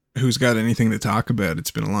Who's got anything to talk about?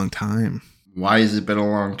 It's been a long time. Why has it been a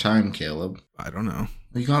long time, Caleb? I don't know.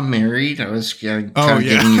 You got married? I was kind of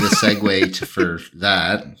giving you the segue for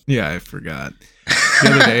that. Yeah, I forgot.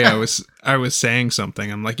 The other day I was saying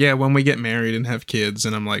something. I'm like, yeah, when we get married and have kids.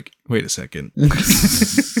 And I'm like, wait a second.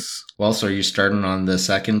 Well, so are you starting on the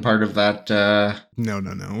second part of that?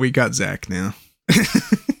 No. We got Zach now.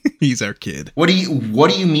 He's our kid. What do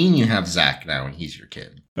you mean you have Zach now and he's your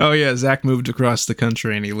kid? Oh yeah, Zach moved across the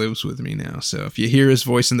country and he lives with me now. So if you hear his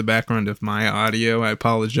voice in the background of my audio, I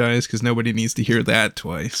apologize because nobody needs to hear that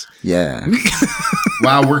twice. Yeah.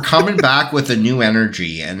 Wow, we're coming back with a new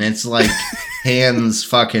energy and it's like hands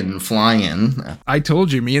fucking flying. I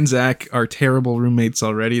told you, me and Zach are terrible roommates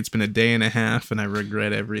already. It's been a day and a half and I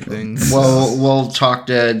regret everything. Well, we'll talk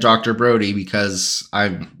to Dr. Brody because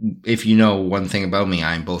if you know one thing about me,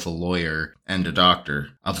 I'm both a lawyer and a doctor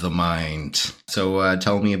of the mind. So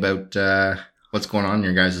tell me about what's going on in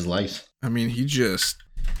your guys' life. I mean, he just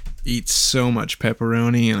eats so much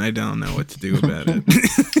pepperoni and I don't know what to do about it.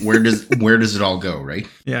 Where does it all go, right?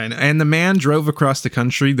 Yeah, and the man drove across the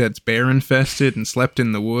country that's bear infested and slept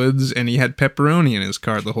in the woods and he had pepperoni in his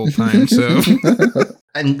car the whole time, so...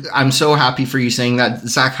 And I'm so happy for you saying that.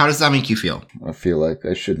 Zach, how does that make you feel? I feel like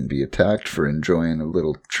I shouldn't be attacked for enjoying a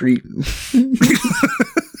little treat.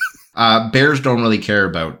 Bears don't really care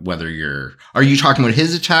about whether are you talking about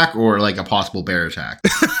his attack or like a possible bear attack?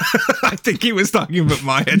 I think he was talking about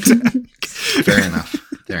my attack. Fair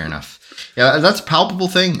enough. Yeah, that's a palpable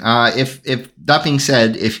thing. If that being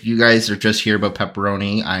said, if you guys are just here about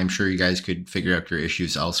pepperoni, I'm sure you guys could figure out your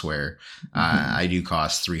issues elsewhere. I do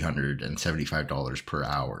cost $375 per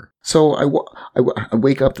hour. So I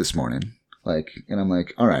wake up this morning, and I'm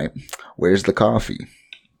like, all right, where's the coffee?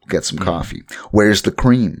 Get some coffee. Where's the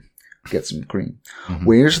cream? Get some cream. Mm-hmm.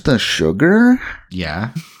 Where's the sugar?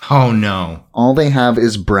 Yeah. Oh no. All they have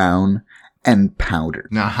is brown and powder.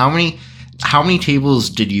 Now, how many tables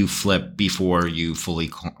did you flip before you fully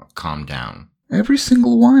calmed down? Every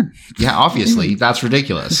single one. Yeah, obviously. That's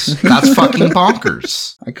ridiculous. That's fucking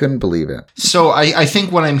bonkers. I couldn't believe it. So I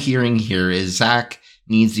think what I'm hearing here is Zach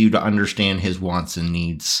needs you to understand his wants and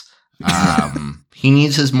needs. He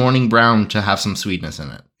needs his morning brown to have some sweetness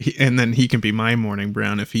in it. And then he can be my morning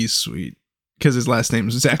brown if he's sweet. Because his last name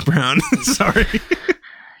is Zach Brown. Sorry.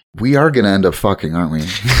 We are going to end up fucking, aren't we?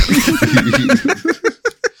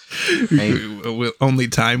 Only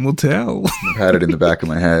time will tell. I've had it in the back of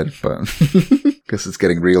my head, but guess it's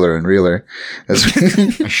getting realer and realer. I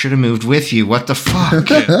should have moved with you. What the fuck?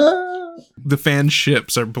 Yeah. The fan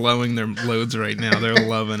ships are blowing their loads right now. They're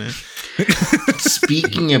loving it.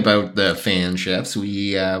 Speaking about the fan ships,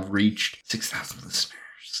 we have reached 6,000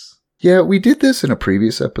 listeners. Yeah, we did this in a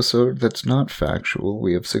previous episode. That's not factual.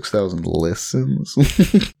 We have 6,000 listens.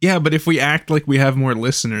 Yeah, but if we act like we have more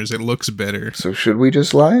listeners, it looks better. So should we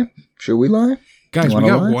just lie? Should we lie? Guys, we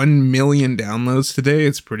got 1 million downloads today.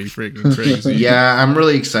 It's pretty freaking crazy. Yeah, I'm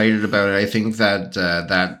really excited about it. I think that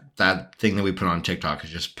that thing that we put on TikTok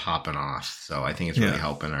is just popping off. So I think it's really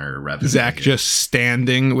helping our revenue. Zach just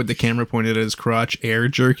standing with the camera pointed at his crotch, air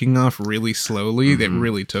jerking off really slowly. Mm-hmm. That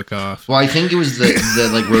really took off. Well, I think it was the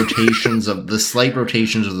slight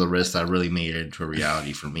rotations of the wrist that really made it into a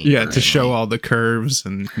reality for me. Yeah, to show all the curves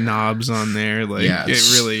and knobs on there. Like,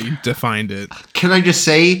 it really defined it. Can I just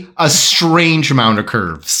say a strange amount of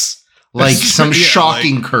curves? Like some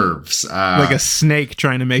shocking curves. Like a snake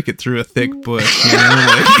trying to make it through a thick bush. You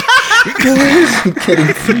know?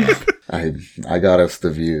 I got us the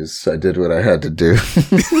views. I did what I had to do.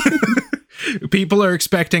 People are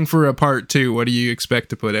expecting for a part 2. What do you expect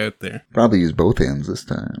to put out there? Probably use both hands this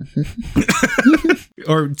time.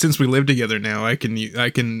 Or since we live together now, I can you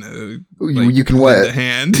can what? The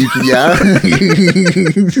hand.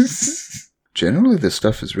 Generally, this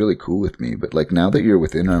stuff is really cool with me, but like now that you're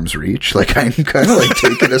within arm's reach, like I'm kind of like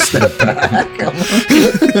taking a step back.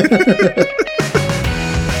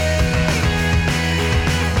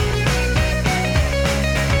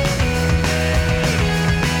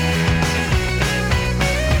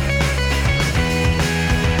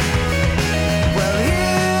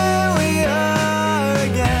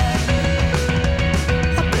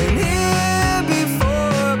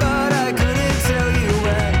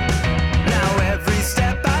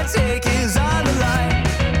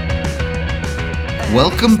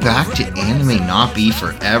 Welcome back to Anime Not Be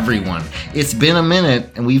For Everyone. It's been a minute,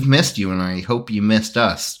 and we've missed you, and I hope you missed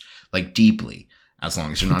us, like, deeply. As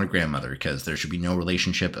long as you're not a grandmother, because there should be no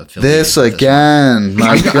relationship affiliated. This again.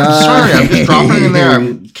 My God. I'm sorry, I'm just dropping it in there.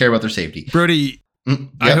 I care about their safety. Brody,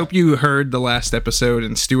 I hope you heard the last episode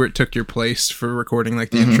and Stuart took your place for recording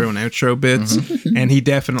like the intro and outro bits. And he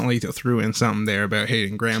definitely threw in something there about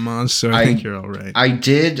hating grandmas. So I think you're all right. I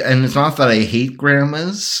did. And it's not that I hate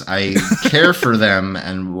grandmas. I care for them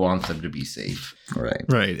and want them to be safe. Right.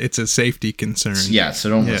 Right. It's a safety concern. Yeah. So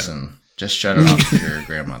don't listen. Just shut it off to your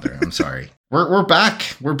grandmother. I'm sorry. We're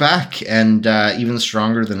back. We're back. And even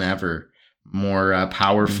stronger than ever. More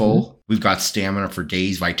powerful. We've got stamina for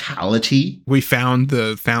days, vitality. We found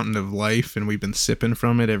the fountain of life and we've been sipping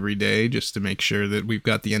from it every day just to make sure that we've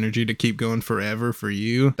got the energy to keep going forever for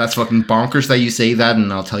you. That's fucking bonkers that you say that,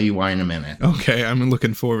 and I'll tell you why in a minute. Okay, I'm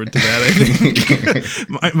looking forward to that, I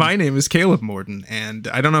think. my name is Caleb Morden, and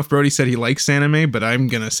I don't know if Brody said he likes anime, but I'm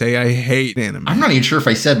going to say I hate anime. I'm not even sure if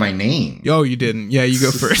I said my name. Oh, you didn't. Yeah, you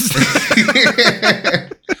go first.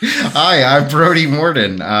 Hi, I'm Brody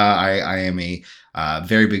Morden. I am a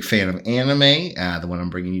very big fan of anime. The one I'm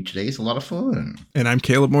bringing you today is a lot of fun. And I'm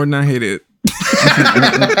Caleb Morden. I hate it.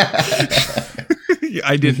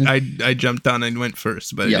 I jumped on and went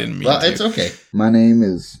first, but I didn't mean to. It's okay. My name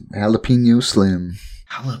is Jalapeno Slim.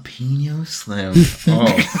 Jalapeno Slim.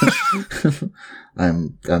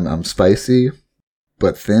 Oh. I'm spicy,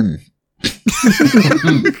 but thin.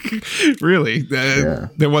 Really?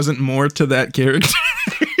 There wasn't more to that character?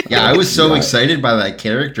 Yeah, I was so excited by that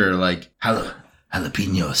character, like,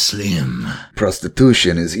 Jalapeno Slim.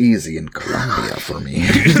 Prostitution is easy in Colombia for me.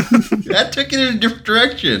 That took it in a different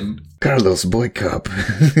direction. Carlos Boycup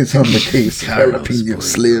is on the case. Jalapeno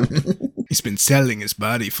Slim. He's been selling his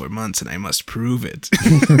body for months and I must prove it.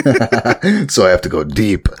 So I have to go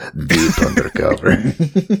deep undercover.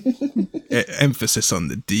 Emphasis on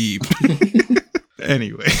the deep.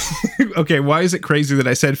 Anyway. Okay, why is it crazy that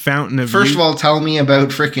I said fountain of First of all, tell me about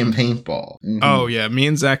frickin' paintball. Oh, yeah. Me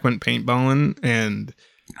and Zach went paintballing and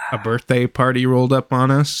a birthday party rolled up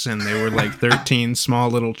on us and they were like 13 small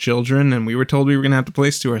little children and we were told we were going to have the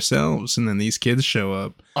place to ourselves and then these kids show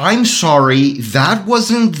up. I'm sorry, that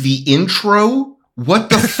wasn't the intro? What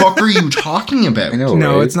the fuck are you talking about? I know,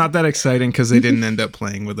 No, right? it's not that exciting because they didn't end up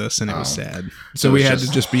playing with us and it was sad. So we had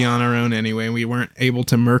to just be on our own anyway. We weren't able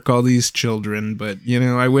to murk all these children, but you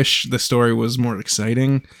know, I wish the story was more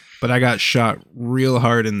exciting. But I got shot real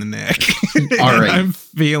hard in the neck. All right. I'm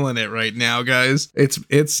feeling it right now, guys.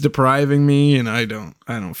 It's depriving me and I don't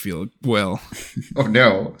feel well. Oh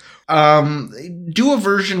no. Do a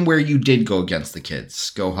version where you did go against the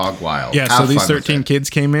kids. Go hog wild. Yeah, so these 13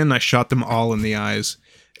 kids came in, I shot them all in the eyes.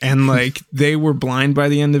 And like they were blind by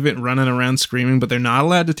the end of it, running around screaming, but they're not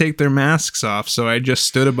allowed to take their masks off. So I just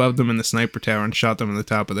stood above them in the sniper tower and shot them in the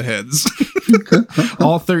top of the heads.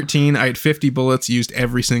 All 13. I had 50 bullets, used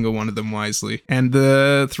every single one of them wisely. And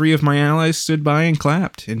the 3 of my allies stood by and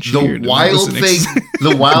clapped and cheered. The wild thing,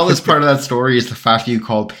 the wildest part of that story is the fact that you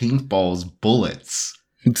call paintballs bullets.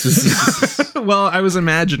 Well, I was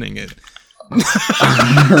imagining it. Wow.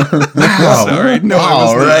 Sorry. No,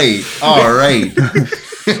 all right.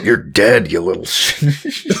 You're dead, you little shit.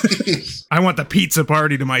 I want the pizza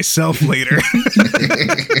party to myself later.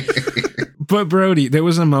 But Brody, there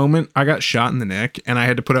was a moment I got shot in the neck and I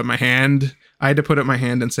had to put up my hand. I had to put up my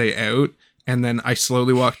hand and say out. And then I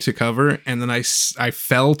slowly walked to cover. And then I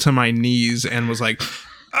fell to my knees and was like,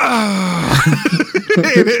 ah.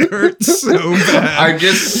 It hurt so bad. I'm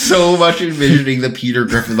just so much envisioning the Peter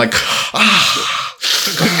Griffin, like, ah.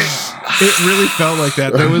 It really felt like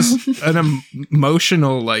that. There was an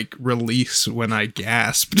emotional like release when I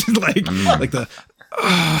gasped, like the,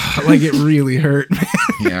 like it really hurt. Man.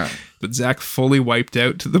 Yeah. But Zach fully wiped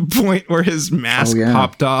out to the point where his mask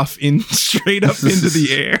popped off straight up into the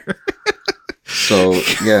air. So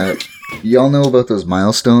yeah, y'all know about those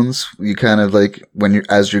milestones. You kind of like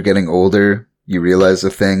as you're getting older, you realize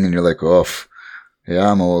a thing, and you're like, oh,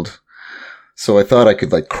 yeah, I'm old. So I thought I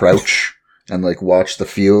could like crouch and like watch the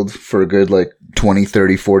field for a good like 20,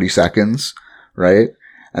 30, 40 seconds, right?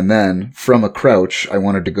 And then from a crouch, I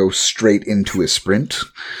wanted to go straight into a sprint.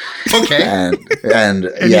 Okay. And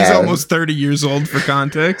he's almost 30 years old for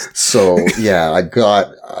context. So yeah, I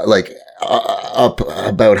got up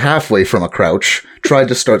about halfway from a crouch, tried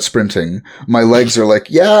to start sprinting. My legs are like,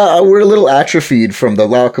 yeah, we're a little atrophied from the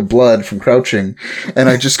lack of blood from crouching. And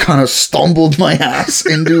I just kind of stumbled my ass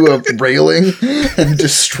into a railing and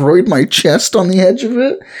destroyed my chest on the edge of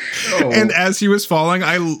it. Oh. And as he was falling,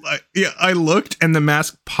 I looked and the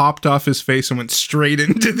mask popped off his face and went straight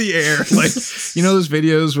into the air. Like, you know those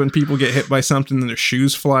videos when people get hit by something and their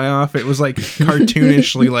shoes fly off? It was like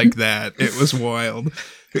cartoonishly like that. It was wild.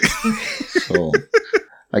 So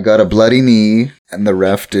I got a bloody knee and the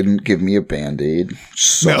ref didn't give me a Band-Aid.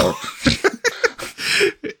 So no.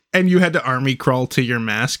 And you had to army crawl to your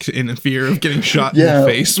mask in fear of getting shot in Yeah. the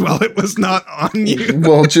face while it was not on you.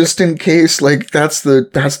 Well, just in case, like that's the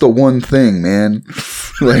one thing, man.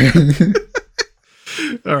 Like,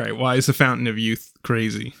 All right, why is the Fountain of Youth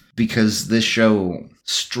crazy? Because this show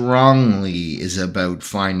strongly is about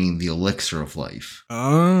finding the elixir of life.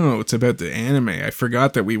 Oh, it's about the anime. I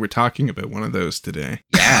forgot that we were talking about one of those today.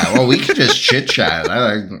 Yeah, well, we could just chit chat.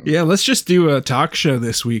 Yeah, let's just do a talk show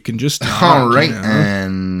this week and just talk, All right, you know?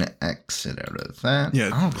 and exit out of that. Yeah,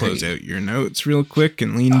 All close right. out your notes real quick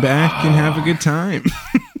and lean back and have a good time.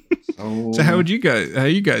 So how you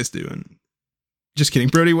guys doing? Just kidding,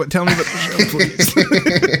 Brody. Tell me about the show, please.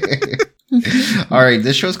 All right,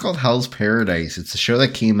 this show's called Hell's Paradise. It's a show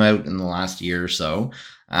that came out in the last year or so,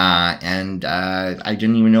 and I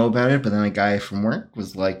didn't even know about it. But then a guy from work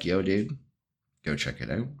was like, "Yo, dude, go check it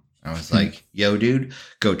out." I was like, "Yo, dude,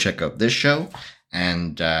 go check out this show."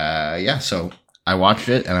 And yeah, so I watched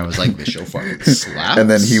it, and I was like, "This show fucking slaps." and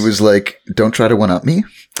then he was like, "Don't try to one up me."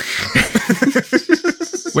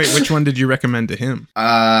 Wait, which one did you recommend to him?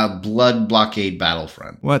 Blood Blockade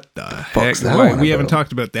Battlefront. What the heck? Fuck's that Why, one we haven't about?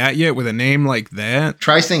 talked about that yet with a name like that.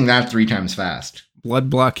 Try saying that 3 times fast. Blood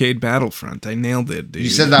Blockade Battlefront. I nailed it, dude. You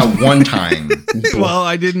said that one time. Well,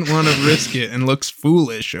 I didn't want to risk it and looks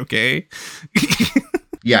foolish, okay?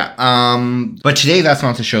 Yeah. But today that's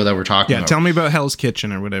not the show that we're talking Yeah, about. tell me about Hell's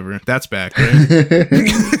Kitchen or whatever. That's back, right?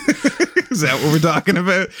 Is that what we're talking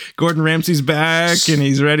about? Gordon Ramsay's back and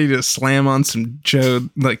he's ready to slam on some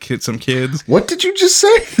hit some kids. What did you just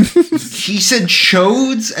say? He said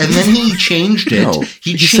chodes and then he changed it. No,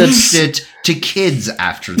 he said changed it to kids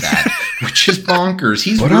after that, which is bonkers.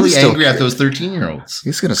 He's But I'm really still angry at kid. those 13-year-olds.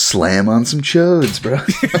 He's gonna slam on some chodes, bro.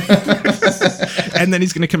 And then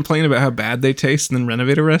he's going to complain about how bad they taste and then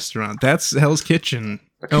renovate a restaurant. That's Hell's Kitchen.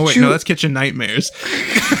 Oh, wait, you- no, that's Kitchen Nightmares.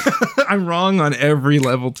 I'm wrong on every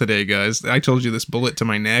level today, guys. I told you this bullet to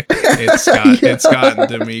my neck. It's gotten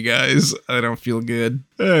to me, guys. I don't feel good.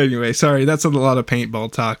 Anyway, sorry. That's a lot of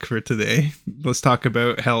paintball talk for today. Let's talk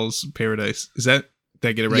about Hell's Paradise. Did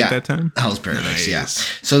I get it right Yeah. that time? Hell's Paradise, Nice. yeah.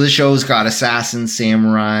 So the show's got assassins,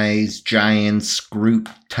 samurais, giants, group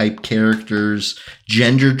type characters,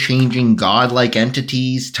 gender changing godlike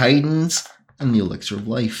entities, titans, and the elixir of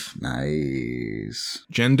life. Nice.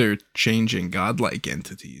 Gender changing godlike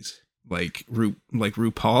entities. Like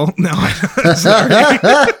RuPaul? No, sorry.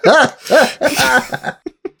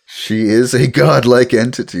 She is a godlike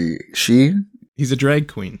entity. She? He's a drag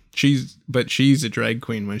queen. She's a drag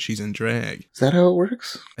queen when she's in drag. Is that how it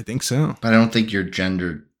works? I think so. But I don't think your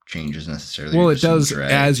gender changes necessarily. Well, You're it just in does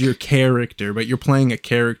drag. as your character, but you're playing a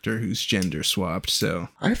character who's gender swapped, so.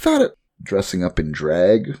 I thought dressing up in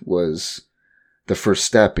drag was the first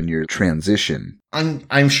step in your transition.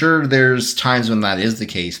 I'm sure there's times when that is the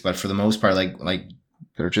case, but for the most part, like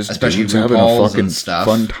They're just Especially dudes having a RuPaul's fucking and stuff.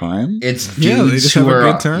 fun time. it's dudes Yeah, they just who have a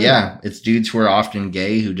are good time. yeah, it's dudes who are often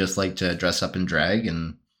gay who just like to dress up in drag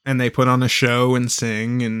and And they put on a show and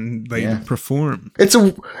sing and they Yeah. perform. It's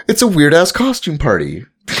a weird ass costume party.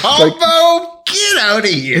 Combo, get out of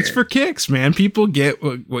here. It's for kicks, man. People get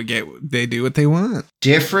they do what they want.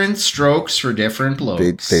 different strokes for different They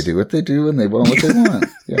blokes. do what they do and they want what they want.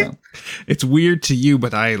 Yeah. It's weird to you,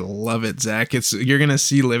 but I love it, Zach. You're gonna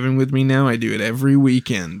see Living With Me now. I do it every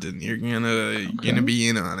weekend, and you're gonna be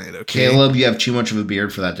in on it. Okay, Caleb, you have too much of a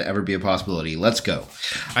beard for that to ever be a possibility. Let's go.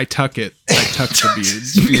 I tuck it. I tuck the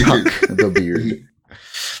beard. Yuck, the beard.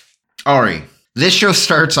 Ari, this show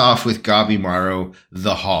starts off with Gabimaru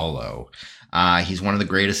the Hollow. He's one of the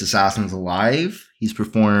greatest assassins alive. He's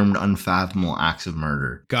performed unfathomable acts of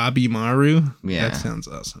murder. Gabi Maru. Yeah. That sounds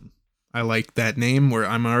awesome. I like that name. Where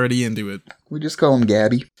I'm already into it. We just call him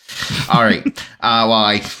Gabby. All right.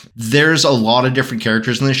 There's a lot of different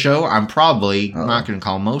characters in this show. I'm probably not going to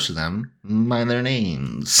call most of them by their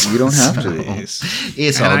names. You don't have to. Nice.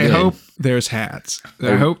 It's And all I good. hope there's hats.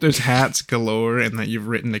 I hope there's hats galore, and that you've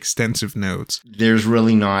written extensive notes. There's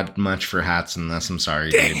really not much for hats in this. I'm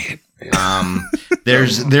sorry, dude.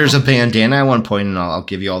 There's a bandana at one point, and I'll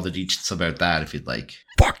give you all the details about that if you'd like.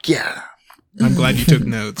 Fuck yeah. I'm glad you took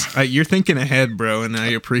notes. You're thinking ahead, bro, and I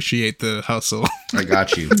appreciate the hustle. I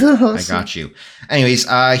got you. The I hustle. got you. Anyways,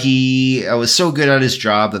 he was so good at his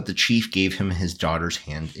job that the chief gave him his daughter's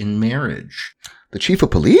hand in marriage. The chief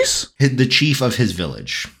of police? The chief of his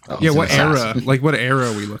village. Yeah, He's an what era? assassin. Like, what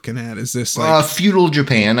era are we looking at? Is this like? Feudal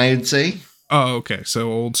Japan, I'd say. Oh, okay.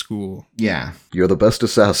 So old school. Yeah. You're the best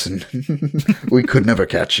assassin. We could never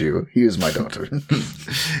catch you. He is my daughter.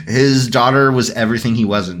 His daughter was everything he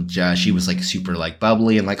wasn't. She was like super like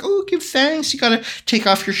bubbly and like, oh, give thanks. You gotta take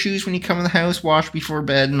off your shoes when you come in the house, wash before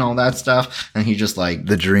bed and all that stuff. And he just like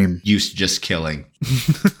The dream. used to just killing.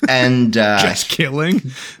 And Just killing?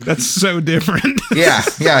 That's so different. yeah,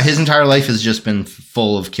 his entire life has just been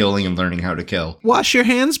full of killing and learning how to kill. Wash your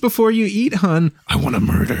hands before you eat, hun. I want to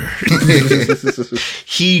murder.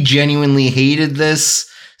 He genuinely hated this,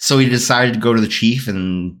 so he decided to go to the chief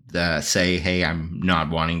and say, hey, I'm not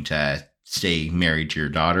wanting to stay married to your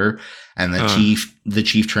daughter. And the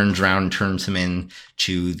chief turns around and turns him in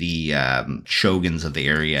to the shoguns of the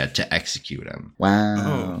area to execute him. Wow.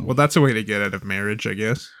 Oh, well, that's a way to get out of marriage, I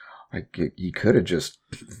guess. You could have just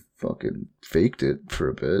fucking faked it for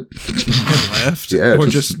a bit. And left? Yeah, or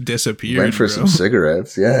just disappeared, went for some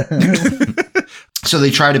cigarettes, yeah. So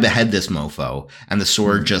they try to behead this mofo, and the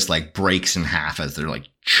sword just like breaks in half as they're like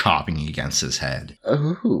chopping against his head.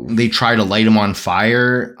 Oh. They try to light him on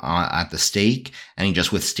fire at the stake, and he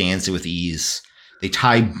just withstands it with ease. They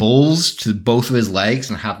tie bulls to both of his legs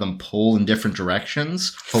and have them pull in different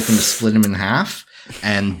directions, hoping to split him in half.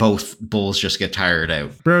 And both bulls just get tired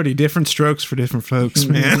out. Brody, different strokes for different folks,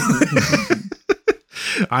 man.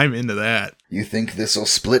 I'm into that. You think this'll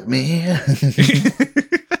split me?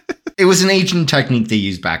 It was an ancient technique they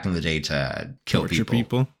used back in the day to kill Torture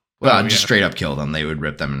people. Well, Well, just straight up kill them. They would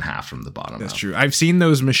rip them in half from the bottom That's up. true. I've seen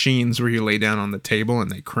those machines where you lay down on the table and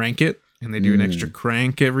they crank it, and they do an extra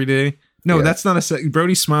crank every day. No, Yeah. that's not a sex.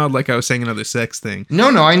 Brody smiled like I was saying another sex thing. No,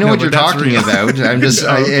 I know No, what but you're that's talking real. about. I'm just,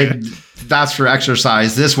 Oh, okay. that's for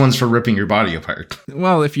exercise. This one's for ripping your body apart.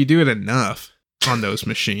 Well, if you do it enough on those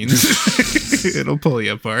machines, it'll pull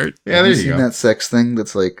you apart. Yeah, Have there you you seen go. that sex thing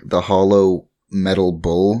that's like the hollow metal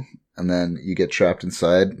bull, and then you get trapped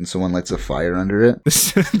inside and someone lights a fire under it?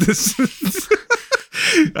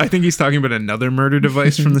 I think he's talking about another murder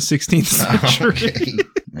device from the 16th century. Okay.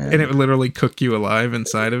 Man, And it would literally cook you alive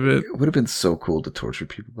inside of it. it would have been so cool to torture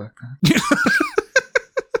people back then.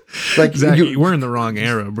 Like, Exactly. We're in the wrong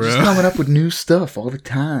era, just bro. coming up with new stuff all the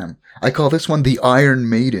time. I call this one the Iron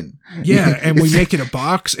Maiden. Yeah, and we make it a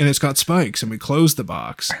box, and it's got spikes, and we close the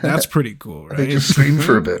box. That's pretty cool, They right? just scream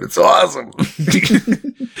for a bit. It's awesome.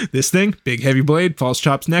 This thing, big heavy blade, falls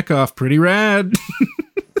Chop's neck off. Pretty rad.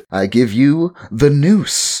 I give you the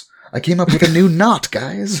noose. I came up with a new knot,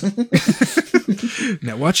 guys.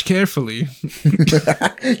 Now watch carefully.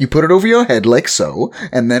 You put it over your head like so,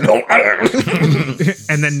 and then...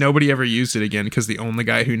 And then nobody ever used it again because the only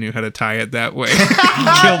guy who knew how to tie it that way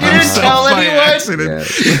killed You didn't himself tell by anyone?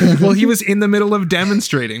 accident. Yeah. Well, he was in the middle of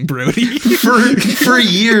demonstrating, Brody. for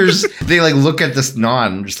years, they like look at this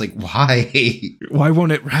knot and just like, why? Why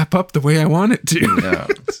won't it wrap up the way I want it to? Yeah.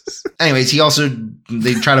 Anyways,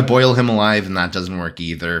 they try to boil him alive, and that doesn't work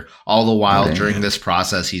either. All the while, Oh, during damn. this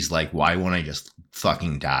process, he's like, why won't I just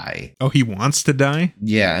fucking die? Oh, he wants to die?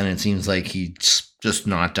 Yeah, and it seems like he's just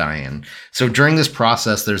not dying. So during this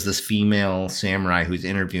process, there's this female samurai who's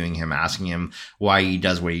interviewing him, asking him why he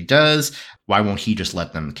does what he does. Why won't he just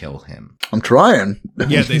let them kill him? I'm trying.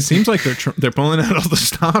 Yeah, they seems like they're pulling out all the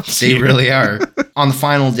stops. They here. really are. On the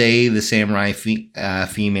final day, the samurai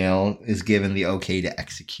female is given the okay to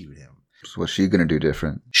execute him. So what's she gonna do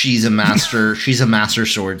different? She's a master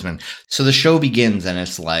swordsman. So the show begins and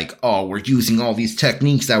it's like, oh, we're using all these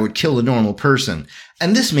techniques that would kill a normal person.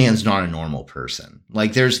 And this man's not a normal person.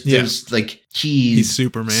 Like there's like He's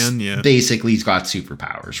Superman, yeah. basically he's got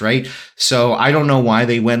superpowers, right? So I don't know why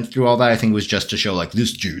they went through all that. I think it was just to show like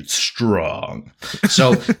this dude's strong.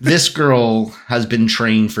 So this girl has been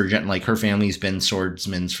trained for like her family's been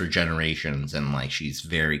swordsmen for generations, and like she's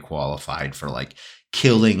very qualified for like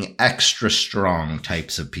killing extra strong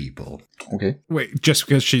types of people. Okay. Wait, just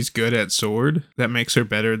because she's good at sword, that makes her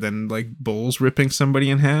better than like bulls ripping somebody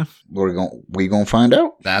in half? We gonna find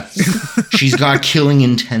out. That's she's got killing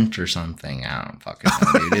intent or something. I don't fucking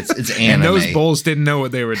know, dude. It's anime. And those bulls didn't know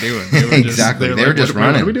what they were doing. They were Exactly. Just, They were just what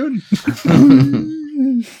running. are we doing?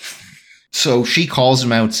 So she calls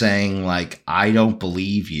him out saying, like, I don't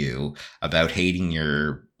believe you about hating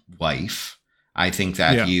your wife. I think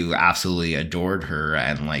that you absolutely adored her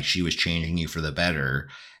and like she was changing you for the better.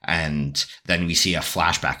 And then we see a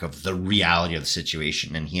flashback of the reality of the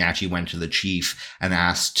situation. And he actually went to the chief and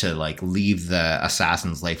asked to like leave the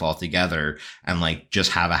assassin's life altogether and like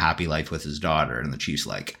just have a happy life with his daughter. And the chief's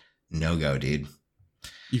like, no go, dude.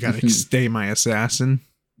 You gotta stay my assassin.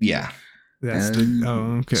 Yeah. That's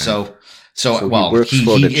okay. So So well, he works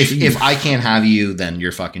for the chief. if I can't have you, then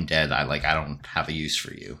you're fucking dead. I don't have a use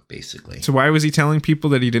for you, basically. So why was he telling people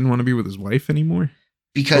that he didn't want to be with his wife anymore? Or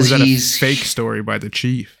Because was that he's a fake story by the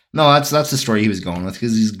chief? No, that's the story he was going with.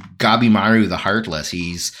 Because he's Gabimaru the Heartless.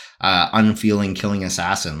 He's unfeeling killing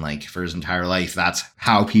assassin like for his entire life. That's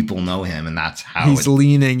how people know him, and that's how He's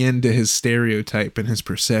leaning into his stereotype and his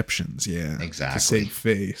perceptions. Yeah, Exactly. to save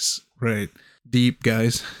face. Right. Deep,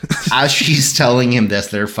 guys. As she's telling him this,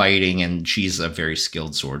 they're fighting, and she's a very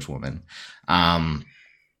skilled swordswoman.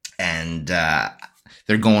 And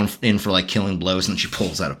they're going in for like killing blows, and she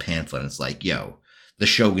pulls out a pamphlet, and it's like, yo, the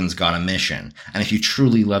Shogun's got a mission. And if you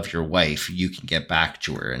truly love your wife, you can get back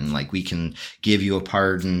to her, and like, we can give you a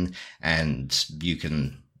pardon, and you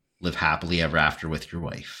can live happily ever after with your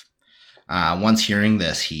wife. Once hearing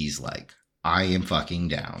this, he's like, I am fucking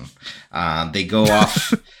down. They go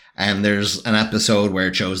off, and there's an episode where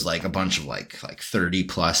it shows like a bunch of like 30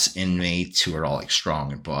 plus inmates who are all like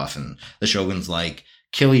strong and buff, and the Shogun's like,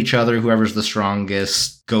 kill each other. Whoever's the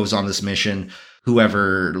strongest goes on this mission.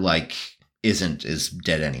 Whoever like isn't is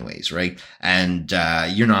dead anyways, right? And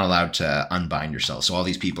you're not allowed to unbind yourself. So all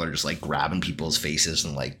these people are just like grabbing people's faces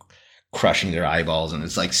and like crushing their eyeballs, and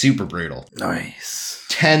it's like super brutal. Nice.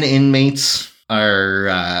 10 inmates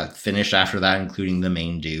are finished after that, including the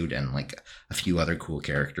main dude and like a few other cool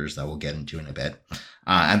characters that we'll get into in a bit.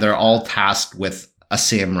 And they're all tasked with a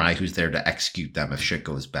samurai who's there to execute them if shit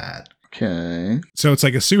goes bad. Okay. So it's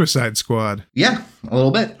like a Suicide Squad. Yeah, a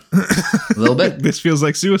little bit. A little bit. This feels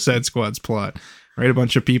like Suicide Squad's plot. Right? A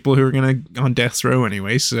bunch of people who are going to on death row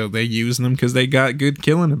anyway, so they use them because they got good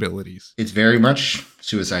killing abilities. It's very much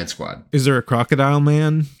Suicide Squad. Is there a crocodile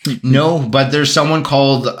man? No, but there's someone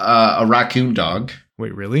called a raccoon dog.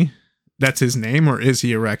 Wait, really? That's his name, or is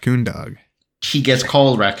he a raccoon dog? He gets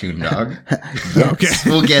called Raccoon Dog. Okay.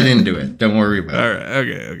 We'll get into it. Don't worry about All it.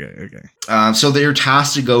 right. Okay. So they're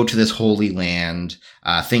tasked to go to this holy land.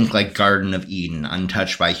 Think like Garden of Eden,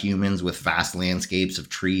 untouched by humans, with vast landscapes of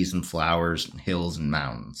trees and flowers and hills and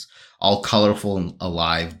mountains, all colorful and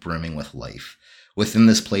alive, brimming with life. Within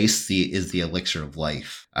this place is the elixir of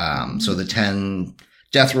life. So the 10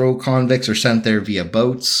 death row convicts are sent there via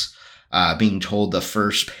boats, being told the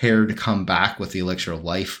first pair to come back with the elixir of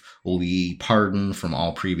life will be pardoned from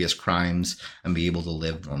all previous crimes and be able to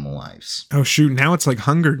live normal lives. Oh, shoot. Now it's like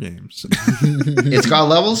Hunger Games. It's got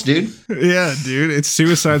levels, dude. Yeah, dude. It's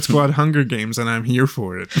Suicide Squad Hunger Games, and I'm here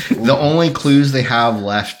for it. The only clues they have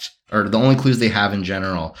left, or the only clues they have in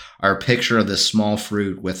general, are a picture of this small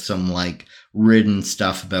fruit with some like written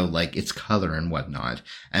stuff about like its color and whatnot.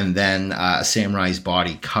 And then a samurai's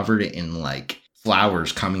body covered in like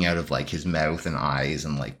flowers coming out of like his mouth and eyes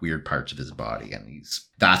and like weird parts of his body. And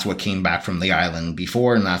that's what came back from the island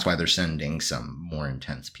before, and that's why they're sending some more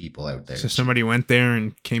intense people out there. So somebody went there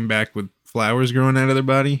and came back with flowers growing out of their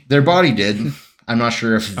body? Their body did. I'm not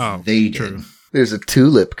sure if they did. True. There's a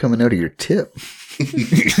tulip coming out of your tip.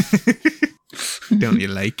 Don't you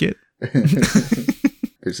like it?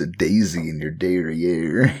 There's a daisy in your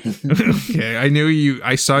derriere. Okay,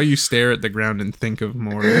 I saw you stare at the ground and think of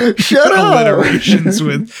more Shut up! alliterations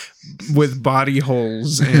with body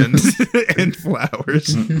holes and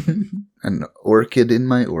flowers. An orchid in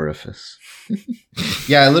my orifice.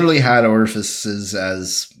 Yeah, I literally had orifices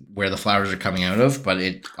as where the flowers are coming out of, but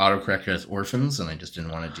it autocorrected as orphans, and I just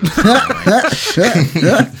didn't want to do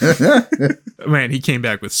it. Man, he came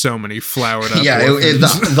back with so many flowered up. Yeah,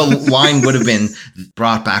 orphans. the line would have been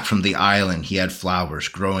brought back from the island. He had flowers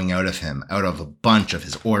growing out of him, out of a bunch of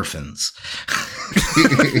his orphans.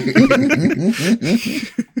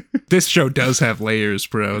 This show does have layers,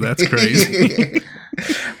 bro. That's crazy.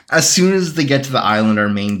 As soon as they get to the island, our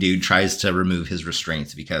main dude tries to remove his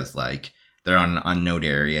restraints because, like, they're on an unknown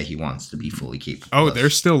area. He wants to be fully capable. Oh, of. they're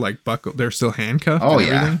still like buckled. They're still handcuffed. Oh and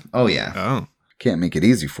yeah. everything? Oh yeah. Oh. Can't make it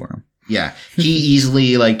easy for him. Yeah. He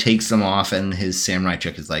easily like takes them off, and his samurai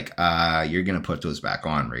chick is like, you're gonna put those back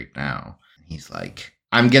on right now. And he's like,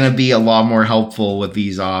 I'm gonna be a lot more helpful with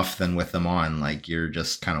these off than with them on. Like, you're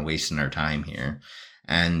just kind of wasting our time here.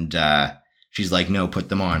 And she's like, no, put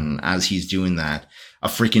them on. As he's doing that, a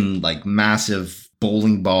freaking like massive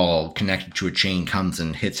bowling ball connected to a chain comes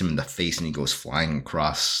and hits him in the face, and he goes flying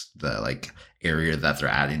across the like area that they're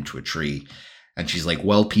at into a tree. And she's like,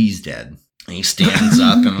 well, he's dead. And he stands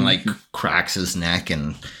up and like cracks his neck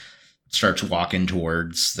and starts walking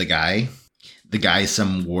towards the guy. The guy's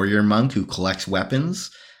some warrior monk who collects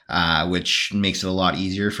weapons, which makes it a lot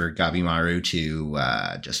easier for Gabimaru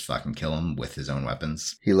to just fucking kill him with his own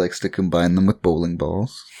weapons. He likes to combine them with bowling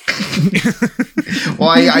balls. Well,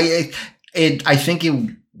 I think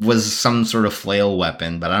it was some sort of flail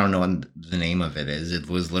weapon, but I don't know what the name of it is. It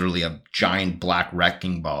was literally a giant black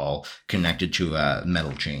wrecking ball connected to a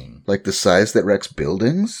metal chain. Like the size that wrecks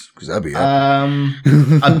buildings? Because that'd be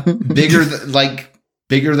A bigger, like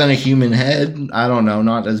bigger than a human head. I don't know,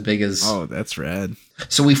 not as big as. Oh, that's rad.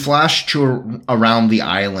 So we flash to around the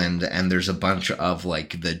island, and there's a bunch of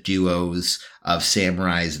like the duos of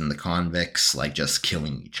samurais and the convicts, like just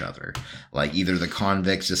killing each other. Like either the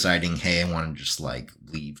convicts deciding, hey, I want to just like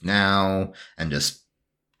leave now and just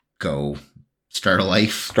go start a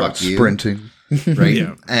life. Start Fuck you. sprinting. Right.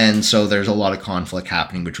 Yeah. And so there's a lot of conflict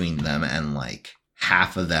happening between them, and like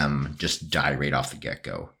half of them just die right off the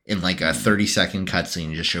get-go. In like a 30-second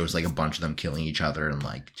cutscene, it just shows like a bunch of them killing each other and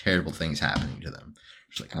like terrible things happening to them.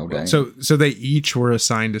 It's like, Okay. So they each were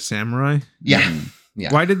assigned a samurai? yeah.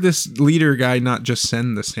 Yeah. Why did this leader guy not just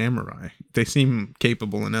send the samurai? They seem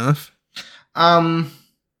capable enough.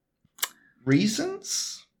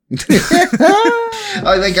 Reasons?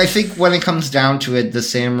 I think when it comes down to it, the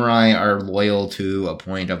samurai are loyal to a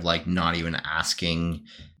point of like not even asking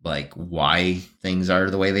like why things are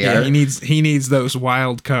the way they are. He needs those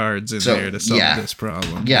wild cards in there to solve this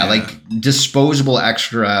problem. Yeah, like disposable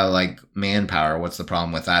extra like manpower. What's the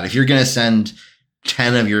problem with that? If you're gonna send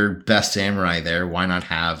 10 of your best samurai there, why not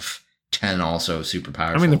have 10 also super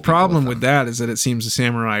powerful? I mean, the problem with that is that it seems the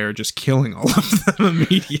samurai are just killing all of them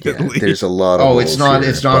immediately. Yeah, there's a lot of it's not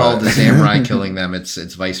all the samurai killing them, it's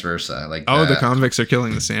vice versa. Like the convicts are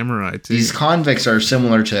killing the samurai too. These convicts are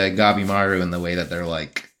similar to Gabimaru in the way that they're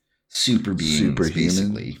like super beings,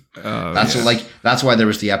 basically. That's why there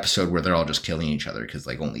was the episode where they're all just killing each other, because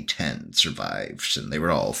like only 10 survived and they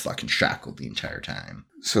were all fucking shackled the entire time.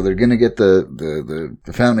 So they're gonna get the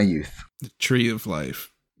fountain of youth, The tree of life.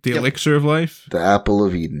 The elixir of life? the apple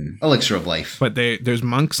of Eden. Elixir of life. But there's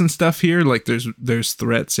monks and stuff here. Like there's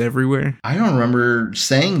threats everywhere. I don't remember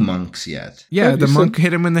saying monks yet. Yeah, the monk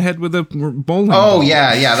hit him in the head with a bowling ball. Oh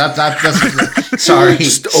yeah, that's sorry.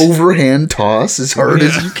 Just overhand toss as hard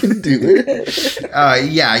as you can do it.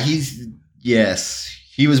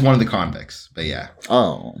 He was one of the convicts, but yeah.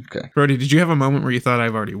 Oh, okay. Brody, did you have a moment where you thought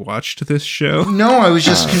I've already watched this show? No, I was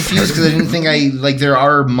just confused because I didn't think there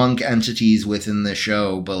are monk entities within the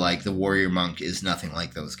show, but like the warrior monk is nothing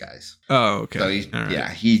like those guys. Oh, okay. So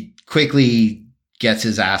he quickly gets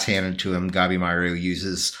his ass handed to him. Gabimaru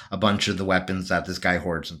uses a bunch of the weapons that this guy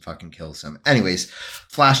hoards and fucking kills him. Anyways,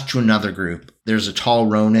 flash to another group. There's a tall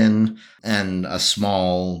Ronin and a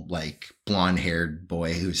small, like, blonde-haired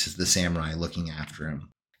boy who's the samurai looking after him.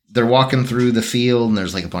 They're walking through the field, and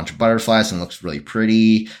there's like a bunch of butterflies, and it looks really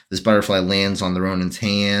pretty. This butterfly lands on the Ronin's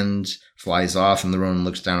hand, flies off, and the Ronin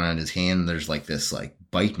looks down at his hand, and there's like this like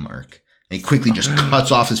bite mark. And he quickly just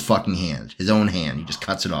cuts off his fucking hand, his own hand. He just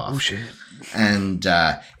cuts it off. Oh shit! And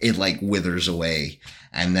it like withers away,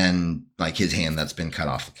 and then like his hand that's been cut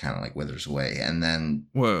off kind of like withers away, and then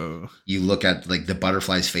you look at like the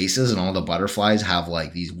butterflies' faces, and all the butterflies have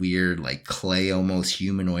like these weird like clay almost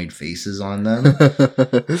humanoid faces on them.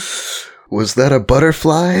 Was that a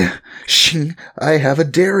butterfly? Shing, I have a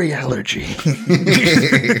dairy allergy.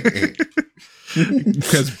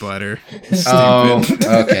 Because butter. Oh,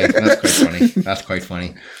 okay. That's quite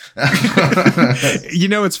funny. You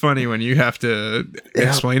know, it's funny when you have to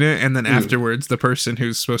explain it, and then afterwards the person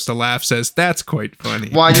who's supposed to laugh says, "That's quite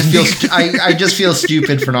funny." Well, I just feel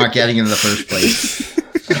stupid for not getting it in the first place.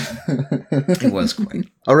 It was quite.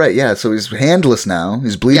 All right, yeah. So he's handless now.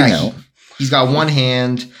 He's bleeding out. He's got one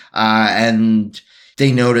hand, and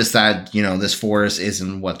they notice that, you know, this forest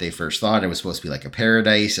isn't what they first thought. It was supposed to be like a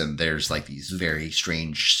paradise, and there's like these very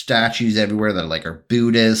strange statues everywhere that like are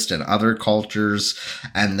Buddhist and other cultures.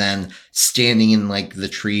 And then standing in like the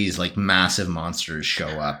trees, like massive monsters show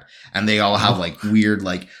up, and they all have like weird,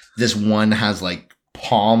 like this one has like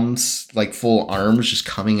palms, like full arms just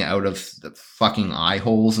coming out of the fucking eye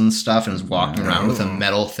holes and stuff, and is walking around with a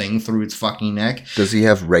metal thing through its fucking neck. Does he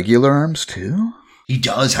have regular arms too? He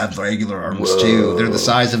does have regular arms too. They're the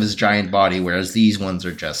size of his giant body, whereas these ones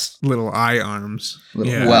are just little eye arms.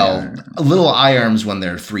 Little eye arms when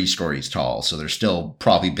they're 3 stories tall, so they're still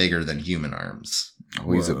probably bigger than human arms.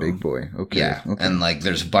 Oh, he's a big boy. Okay. Yeah. Okay. And like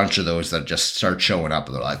there's a bunch of those that just start showing up,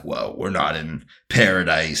 and they're like, "Whoa, we're not in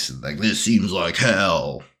paradise. Like this seems like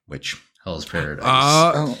hell." Which hell's paradise?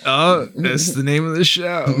 That's the name of the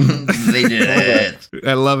show. They did it.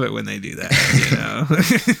 I love it when they do that. You know?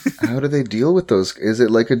 How do they deal with those? Is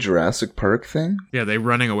it like a Jurassic Park thing? Yeah, they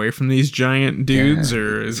running away from these giant dudes,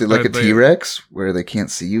 or is it like a T-Rex where they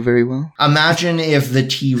can't see you very well? Imagine if the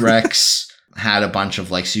T-Rex had a bunch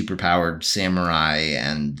of like superpowered samurai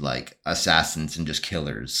and like assassins and just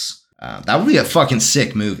killers. That would be a fucking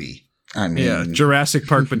sick movie. I mean, yeah, Jurassic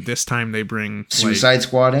Park, but this time they bring Suicide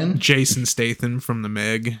Squad in. Jason Statham from the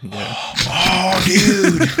Meg. Yeah. Oh,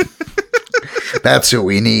 dude. That's what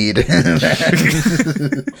we need. Good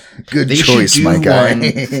they choice, my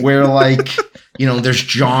guy. Where like, there's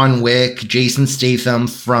John Wick, Jason Statham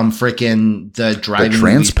from frickin' the driving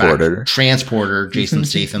Transporter, Jason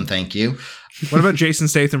Statham, thank you. What about Jason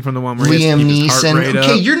Statham from the one where Liam Neeson?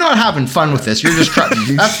 Okay, up? You're not having fun with this. You're just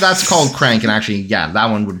that's called Crank, and actually, yeah,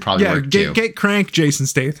 that one would probably work too. Get Crank, Jason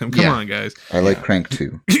Statham. Come on, guys. I like Crank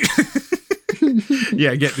too.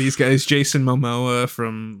 Yeah, get these guys. Jason Momoa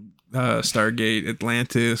from Stargate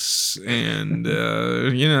Atlantis, and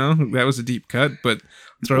that was a deep cut, but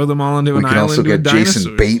throw them all into an island. We can also get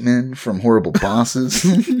Jason Bateman from Horrible Bosses.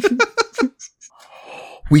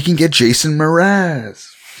 We can get Jason Mraz.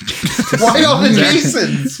 Why all the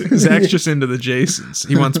Jasons? Zach's just into the Jasons.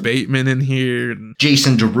 He wants Bateman in here.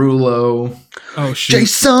 Jason Derulo. Oh, shit.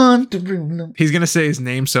 Jason Derulo. He's going to say his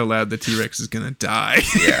name so loud the T-Rex is going to die.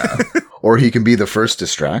 Yeah. Or he can be the first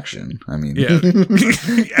distraction. I mean. Yeah.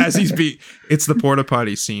 It's the porta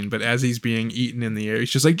potty scene, but as he's being eaten in the air, he's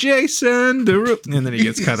just like, Jason Derulo. And then he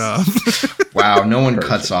gets cut off. Wow, no one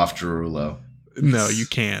cuts off Derulo. No, you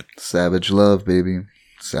can't. Savage love, baby.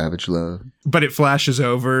 Savage love. But it flashes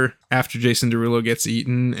over after Jason Derulo gets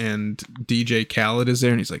eaten and DJ Khaled is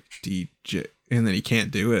there and he's like, DJ, and then he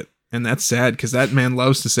can't do it. And that's sad because that man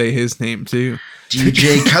loves to say his name too.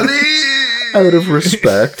 DJ Khaled! Out of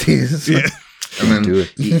respect. He's yeah. And then do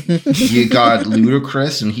it. You got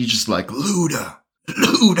Ludacris and he's just like, Luda.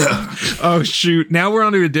 Oh shoot, now we're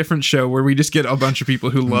onto a different show where we just get a bunch of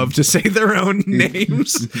people who love to say their own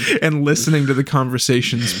names and listening to the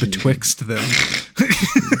conversations betwixt them.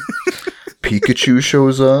 Pikachu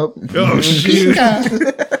shows up. Oh shoot.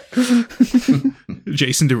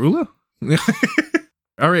 Jason Derulo.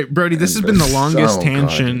 All right, Brody, this has been the longest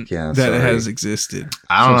tangent that has existed.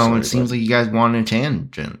 I don't know. It seems like you guys want a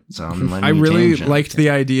tangent, so I'm letting I you really tangent. liked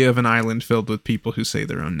the idea of an island filled with people who say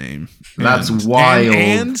their own name. That's wild.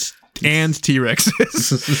 And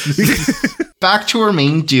T-Rexes. Back to our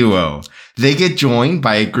main duo. They get joined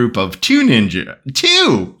by a group of two ninja.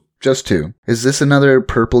 Just two. Is this another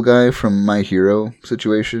purple guy from My Hero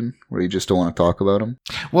situation where you just don't want to talk about him?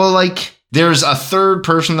 Well, there's a third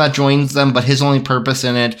person that joins them, but his only purpose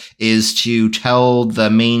in it is to tell the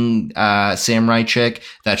main samurai chick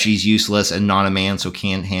that she's useless and not a man, so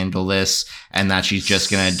can't handle this, and that she's just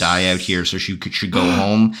gonna die out here, so she should go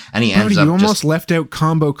home. And he ends up you almost left out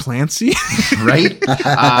Combo Clancy, right?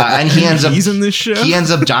 And he ends up he's in this show. He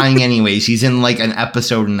ends up dying anyways. He's in an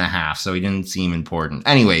episode and a half, so he didn't seem important.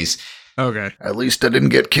 Anyways, okay. At least I didn't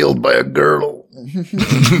get killed by a girl.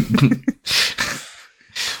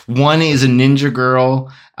 One is a ninja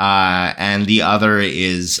girl, and the other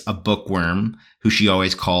is a bookworm who she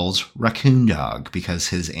always calls Raccoon Dog because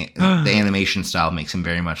the animation style makes him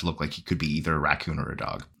very much look like he could be either a raccoon or a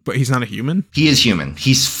dog. But he's not a human? He is human.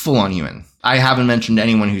 He's full on human. I haven't mentioned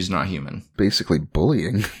anyone who's not human. Basically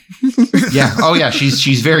bullying. Yeah. Oh, yeah.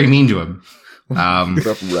 She's very mean to him. What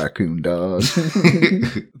up, Raccoon Dog?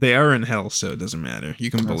 They are in hell, so it doesn't matter.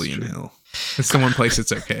 You can bully in hell. It's the one place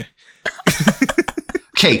it's okay.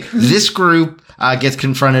 Okay, this group gets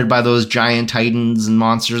confronted by those giant titans and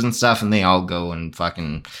monsters and stuff, and they all go and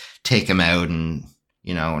fucking take them out, and,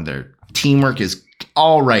 their teamwork is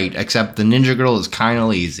all right, except the ninja girl is kind of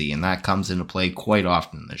lazy, and that comes into play quite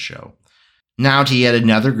often in this show. Now to yet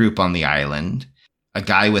another group on the island, a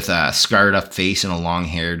guy with a scarred up face and a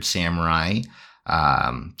long-haired samurai.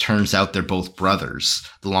 Turns out they're both brothers.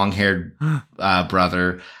 The long-haired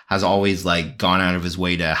brother has always gone out of his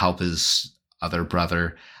way to help his other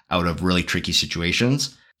brother out of really tricky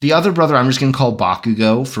situations. The other brother I'm just going to call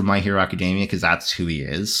Bakugo from My Hero Academia because that's who he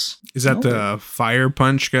is. Is that the fire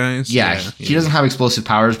punch guys? Yeah, he doesn't have explosive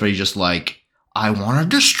powers, but he's just I want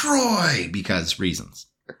to destroy because reasons.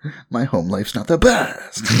 My home life's not the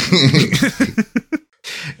best.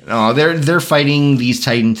 No, they're fighting these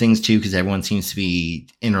Titan things too because everyone seems to be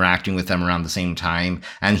interacting with them around the same time,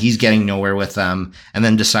 and he's getting nowhere with them, and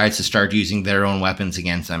then decides to start using their own weapons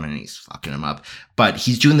against them, and he's fucking them up. But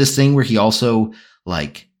he's doing this thing where he also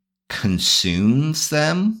consumes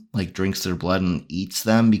them, drinks their blood and eats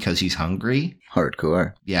them because he's hungry.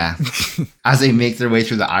 Hardcore. Yeah. As they make their way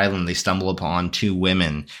through the island, they stumble upon two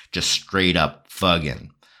women just straight up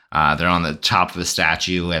fugging. They're on the top of a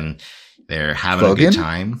statue and they're having a good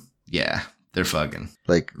time. Yeah, they're fugging.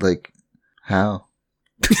 Like how?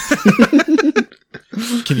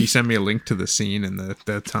 Can you send me a link to the scene and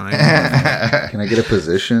the time? Can I get a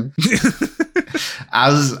position?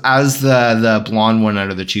 As the blonde one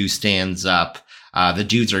out of the two stands up, the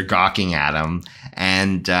dudes are gawking at him,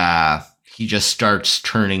 and he just starts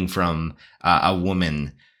turning from a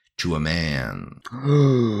woman to a man.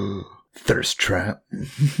 Thirst trap.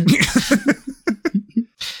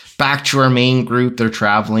 back to our main group. They're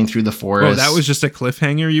traveling through the forest. Oh, that was just a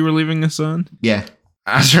cliffhanger you were leaving us on? Yeah.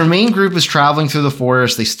 As our main group is traveling through the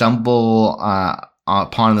forest, they stumble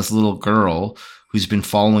upon this little girl who's been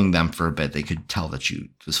following them for a bit. They could tell that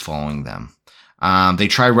she was following them. They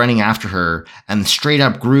try running after her, and straight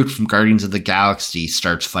up Groot from Guardians of the Galaxy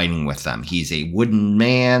starts fighting with them. He's a wooden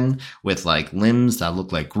man with like limbs that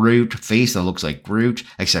look like Groot, face that looks like Groot,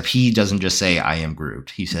 except he doesn't just say, I am Groot.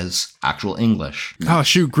 He says actual English. Oh,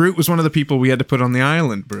 shoot. Groot was one of the people we had to put on the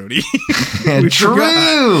island, Brody.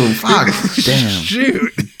 True. Fuck. Damn.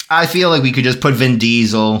 Shoot. I feel like we could just put Vin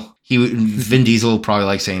Diesel. Vin Diesel would probably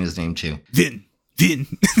like saying his name too. Vin.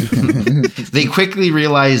 They quickly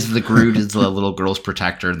realize the Groot is the little girl's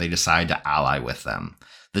protector, and they decide to ally with them.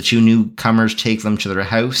 The two newcomers take them to their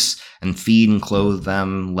house and feed and clothe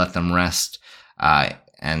them, let them rest.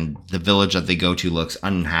 And the village that they go to looks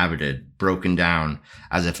uninhabited, broken down,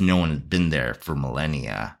 as if no one had been there for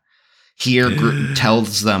millennia. Here, Groot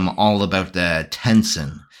tells them all about the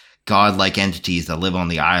Tensen, godlike entities that live on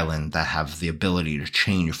the island that have the ability to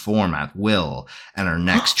change form at will and are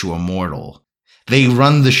next to immortal. They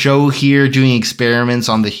run the show here, doing experiments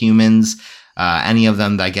on the humans. Any of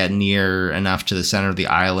them that get near enough to the center of the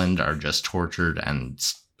island are just tortured, and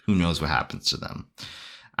who knows what happens to them.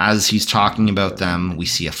 As he's talking about them, we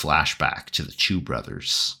see a flashback to the Chu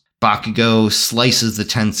brothers. Bakugo slices the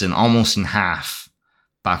Tensen almost in half.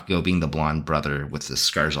 Bakugo being the blonde brother with the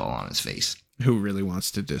scars all on his face. Who really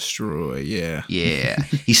wants to destroy, yeah. Yeah.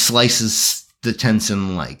 He slices the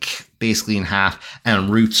Tensen like basically in half, and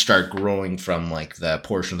roots start growing from like the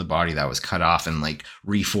portion of the body that was cut off and like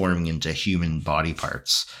reforming into human body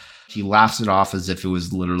parts. He laughs it off as if it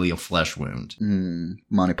was literally a flesh wound.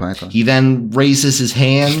 Monty Python. He then raises his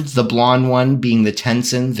hand, the blonde one being the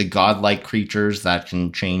Tensen, the godlike creatures that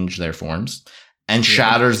can change their forms, and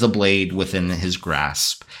shatters the blade within his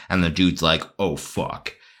grasp. And the dude's like, oh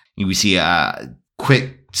fuck. We see a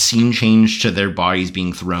quick scene change to their bodies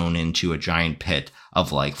being thrown into a giant pit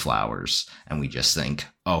of like flowers. And we just think,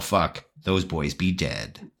 oh fuck, those boys be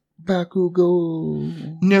dead.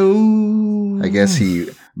 Bakugo. No. I guess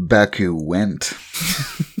he Baku went.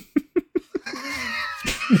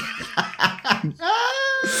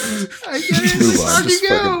 I get it. Move on. Just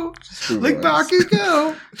Bakugo. Like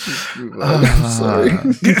Bakugo. Sorry.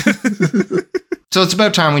 So it's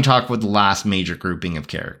about time we talk about the last major grouping of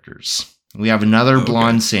characters. We have another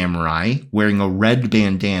blonde samurai wearing a red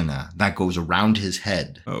bandana that goes around his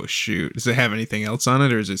head. Oh, shoot. Does it have anything else on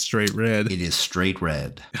it, or is it straight red? It is straight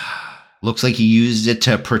red. Looks like he used it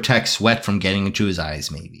to protect sweat from getting into his eyes,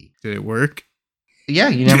 maybe. Did it work? Yeah,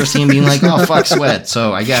 you never see him being like, oh, fuck sweat,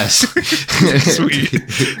 so I guess. Sweet.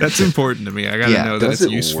 That's important to me. I gotta know that it's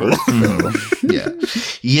useful. Yeah.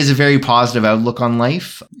 He has a very positive outlook on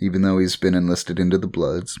life. Even though he's been enlisted into the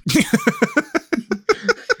Bloods.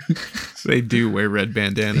 They do wear red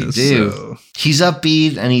bandanas. They do. So. He's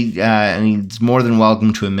upbeat, and he's more than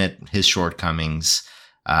welcome to admit his shortcomings.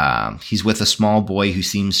 He's with a small boy who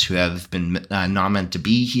seems to have been not meant to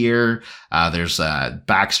be here. There's a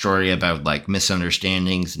backstory about like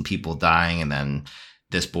misunderstandings and people dying, and then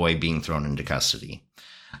this boy being thrown into custody.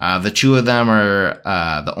 The two of them are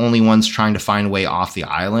the only ones trying to find a way off the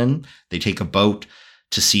island. They take a boat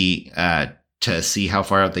to see how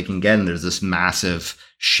far out they can get, and there's this massive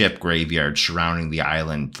ship graveyard surrounding the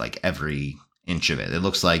island, like every inch of it. It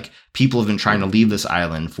looks like people have been trying to leave this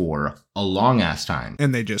island for a long ass time.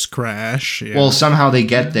 And they just crash. Yeah. Well, somehow they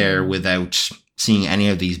get there without seeing any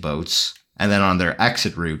of these boats. And then on their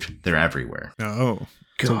exit route, they're everywhere. Oh,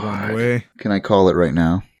 it's a one way. Can I call it right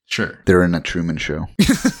now? Sure. They're in a Truman Show.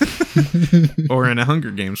 Or in a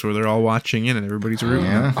Hunger Games where they're all watching in and everybody's rooting.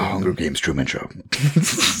 Yeah. Hunger Games Truman Show.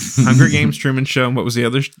 Hunger Games, Truman Show, and what was the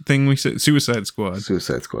other thing we said? Suicide Squad.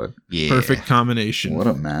 Suicide Squad. Yeah. Perfect combination. What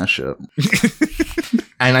a mashup.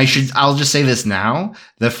 And I'll just say this now.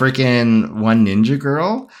 The freaking one ninja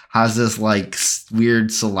girl has this like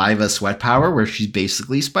weird saliva sweat power where she's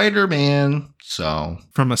basically Spider-Man. So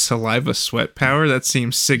From a saliva sweat power, that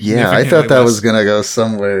seems significant. Yeah, I thought that was going to go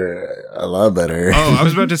somewhere a lot better. Oh, I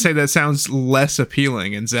was about to say that sounds less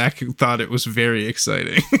appealing, and Zach thought it was very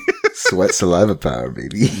exciting. Sweat saliva power,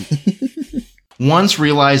 baby. once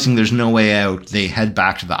realizing there's no way out, they head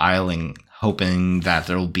back to the island, hoping that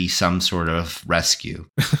there will be some sort of rescue.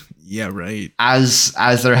 Yeah, right. As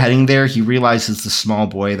they're heading there, he realizes the small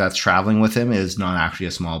boy that's traveling with him is not actually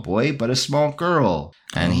a small boy, but a small girl.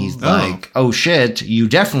 And he's like, oh shit, you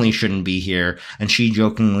definitely shouldn't be here. And she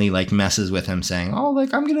jokingly like messes with him saying, oh,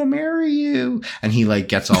 like, I'm going to marry you. And he like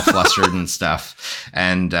gets all flustered and stuff.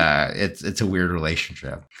 And it's a weird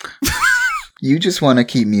relationship. You just want to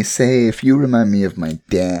keep me safe. You remind me of my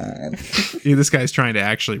dad. Yeah, this guy's trying to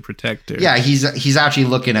actually protect her. Yeah, he's actually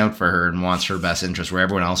looking out for her and wants her best interest, where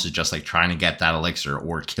everyone else is just like trying to get that elixir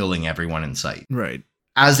or killing everyone in sight. Right.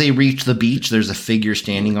 As they reach the beach, there's a figure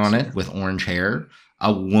standing on it with orange hair,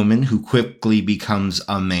 a woman who quickly becomes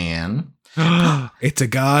a man. It's a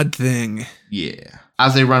god thing. Yeah.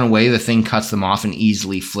 As they run away, the thing cuts them off and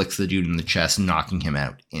easily flicks the dude in the chest, knocking him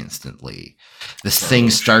out instantly. This thing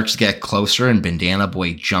starts to get closer, and Bandana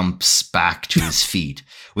Boy jumps back to his feet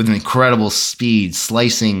with an incredible speed,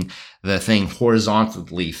 slicing the thing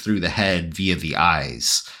horizontally through the head via the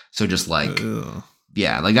eyes. So just like,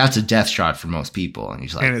 yeah, like that's a death shot for most people. And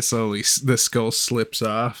he's like, and it slowly, the skull slips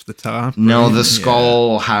off the top. no, right? the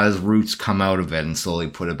skull has roots come out of it and slowly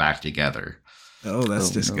put it back together. Oh, that's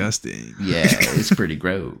disgusting. Yeah, it's pretty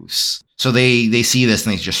gross. So they see this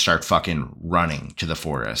and they just start fucking running to the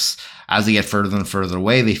forest. As they get further and further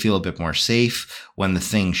away, they feel a bit more safe when the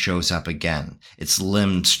thing shows up again. Its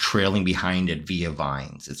limbs trailing behind it via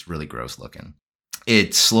vines. It's really gross looking.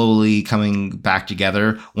 It's slowly coming back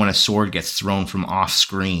together when a sword gets thrown from off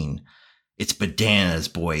screen. It's Bandana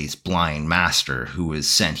Boy's blind master who is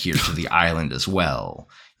sent here to the island as well.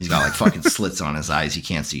 He's got like fucking slits on his eyes. He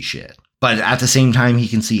can't see shit. But at the same time, he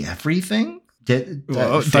can see everything. Fucking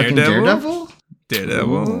Daredevil?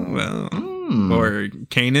 Daredevil? Well, or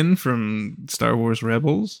Kanan from Star Wars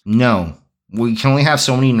Rebels? No. We can only have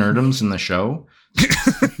so many nerdems in the show.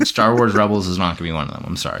 Star Wars Rebels is not going to be one of them.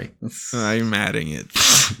 I'm sorry. I'm adding it.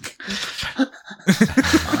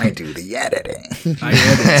 I do the editing. I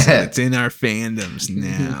edit, so it's in our fandoms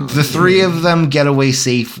now. The three of them get away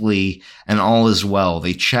safely, and all is well.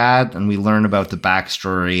 They chat, and we learn about the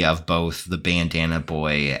backstory of both the Bandana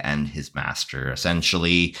Boy and his master.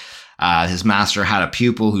 Essentially, his master had a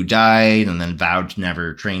pupil who died, and then vowed to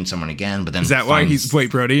never train someone again. But then is that why he's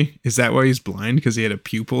Brody? Is that why he's blind? Because he had a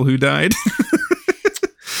pupil who died?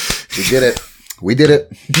 We did it. We did it.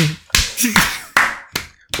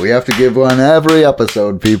 We have to give one every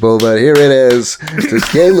episode, people, but here it is. To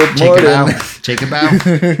Caleb Morton. Take a bow.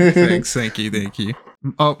 Thanks, thank you.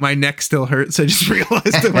 Oh, my neck still hurts. I just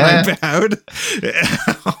realized it when I bowed.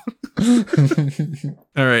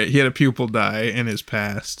 All right, he had a pupil die and is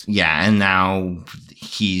passed. Yeah, and now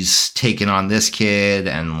he's taken on this kid,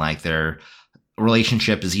 and like their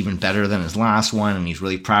relationship is even better than his last one, and he's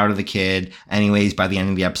really proud of the kid. Anyways, by the end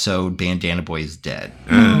of the episode, Bandana Boy is dead.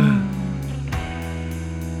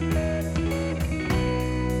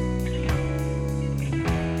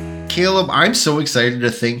 Caleb, I'm so excited to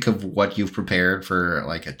think of what you've prepared for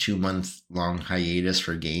like a 2-month long hiatus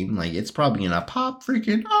for game. Like, it's probably gonna pop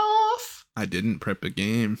freaking off. I didn't prep a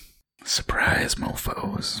game. Surprise,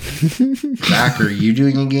 mofos. Zach, are you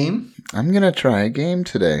doing a game? I'm gonna try a game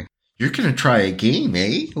today. You're gonna try a game,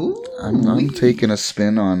 eh? Ooh. I'm taking a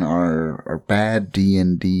spin on our bad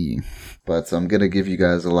D&D, but I'm gonna give you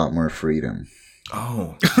guys a lot more freedom.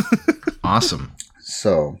 Oh, awesome.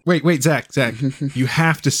 So wait, Zach, you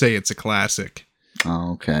have to say it's a classic.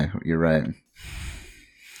 Oh, okay, you're right.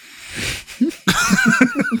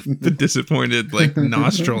 The disappointed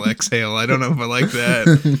nostril exhale. I don't know if I like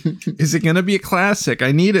that. Is it gonna be a classic?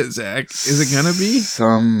 I need it, Zach. Is it gonna be?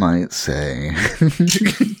 Some might say.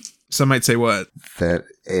 Some might say what? That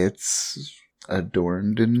it's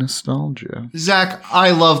adorned in nostalgia. Zach,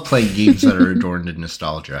 I love playing games that are adorned in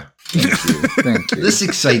nostalgia. Thank you. This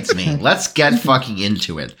excites me. Let's get fucking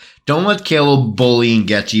into it. Don't let Caleb bully and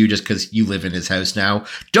get you just because you live in his house now.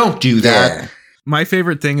 Don't do that. Yeah. My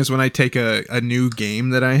favorite thing is when I take a new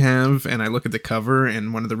game that I have and I look at the cover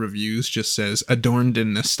and one of the reviews just says adorned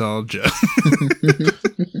in nostalgia.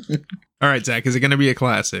 All right, Zach, is it going to be a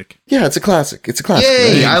classic? Yeah, it's a classic. It's a classic.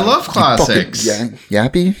 Yay, right? I love classics. You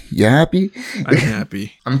happy? You happy? I'm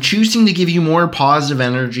happy. I'm choosing to give you more positive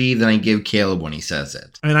energy than I give Caleb when he says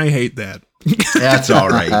it. And I hate that. That's all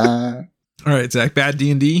right. All right, Zach, bad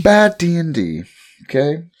D&D? Bad D&D.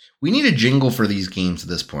 Okay? We need a jingle for these games at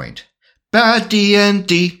this point. Bad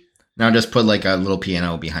D&D. Now just put like a little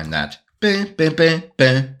piano behind that. Bah, bah, bah,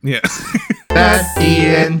 bah. Yeah. Bad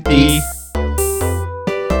D&D.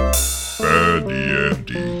 Bad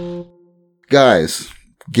D&D. Guys,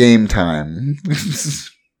 game time.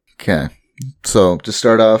 Okay. So, to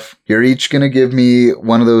start off, you're each going to give me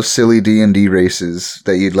one of those silly D&D races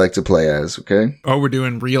that you'd like to play as, okay? Oh, we're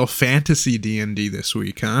doing real fantasy D&D this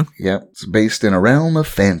week, huh? Yep. It's based in a realm of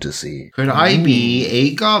fantasy. Could I be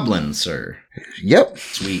a goblin, sir? Yep.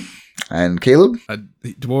 Sweet. And Caleb? A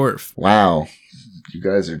dwarf. Wow. You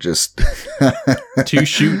guys are just... Two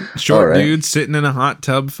short All right. dudes sitting in a hot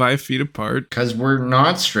tub 5 feet apart. Because we're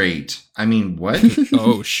not straight. I mean, what?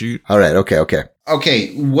 Oh, shoot. All right, okay.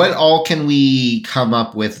 Okay, what all can we come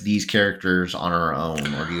up with these characters on our own,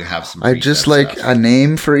 or do you have some? I just like a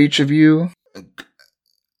name for each of you.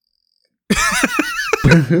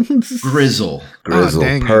 Grizzle. Grizzle,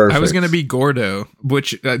 dang it. perfect. I was going to be Gordo,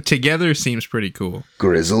 which together seems pretty cool.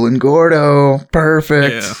 Grizzle and Gordo,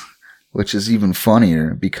 perfect. Yeah. Which is even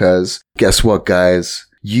funnier because guess what, guys?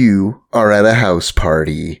 You are at a house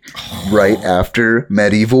party right after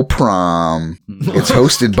medieval prom. It's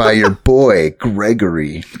hosted by your boy,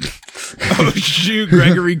 Gregory. Oh, shoot.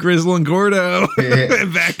 Gregory, Grizzle, and Gordo.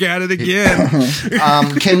 Back at it again.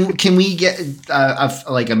 Can we get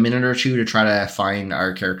like a minute or two to try to find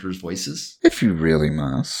our characters' voices? If you really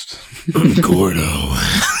must. Gordo.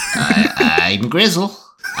 I'm Grizzle.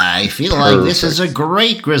 I feel like this is a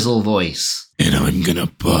great Grizzle voice. And I'm gonna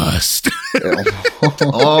bust.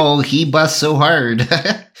 Oh, he busts so hard.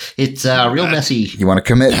 It's real messy. You want to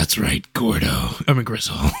commit? That's right, Gordo. I'm a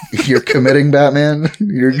Grizzle. You're committing, Batman?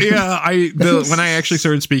 Yeah, when I actually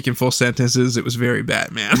started speaking full sentences, it was very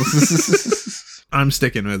Batman. I'm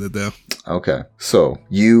sticking with it, though. Okay. So,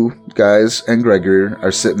 you guys and Gregory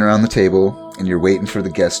are sitting around the table, and you're waiting for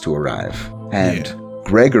the guests to arrive. And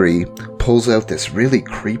Gregory pulls out this really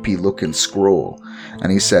creepy-looking scroll,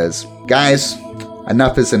 and he says, "Guys,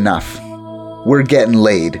 enough is enough. We're getting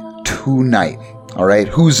laid tonight. All right?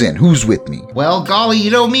 Who's in? Who's with me?" Well, golly,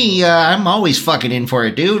 you know me. I'm always fucking in for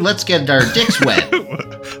it, dude. Let's get our dicks wet.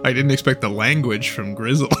 I didn't expect the language from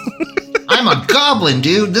Grizzle. I'm a goblin,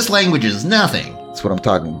 dude. This language is nothing. That's what I'm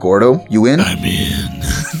talking. Gordo, you in? I'm in.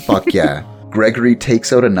 Fuck yeah. Gregory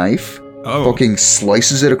takes out a knife, fucking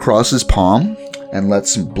slices it across his palm, and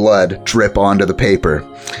lets some blood drip onto the paper.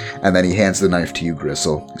 And then he hands the knife to you,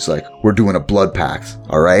 Grizzle. He's like, "We're doing a blood pact,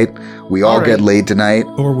 all right? We all get laid tonight."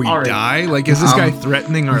 Or we die? Like, is this guy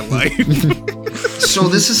threatening our life? So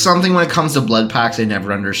this is something when it comes to blood packs I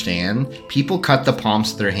never understand. People cut the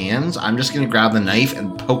palms of their hands. I'm just going to grab the knife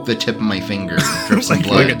and poke the tip of my finger and drip some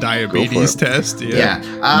blood. Like a diabetes test? Yeah.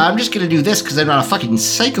 I'm just going to do this because I'm not a fucking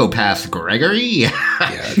psychopath, Gregory. Yeah,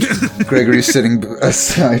 Gregory's sitting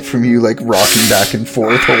aside from you, like rocking back and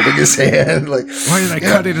forth, holding his hand. Like, why did I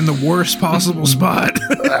cut it in the worst possible spot?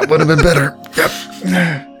 That would have been better. Yep.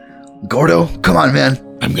 Gordo, come on, man.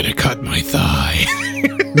 I'm going to cut my thigh.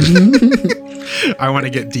 I want to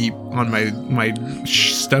get deep on my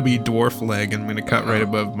stubby dwarf leg. I'm going to cut right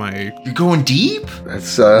above my... You're going deep?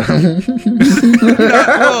 That's, You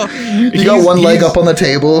got one leg up on the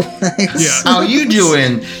table. Yeah. How you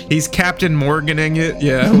doing? He's Captain Morganing it.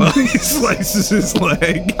 Yeah, well, he slices his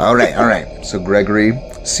leg. All right. So Gregory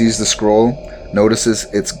sees the scroll, notices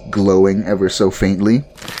it's glowing ever so faintly,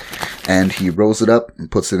 and he rolls it up and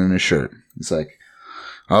puts it in his shirt. He's like,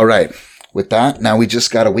 "All right. With that, now we just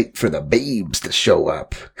gotta wait for the babes to show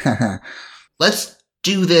up." Let's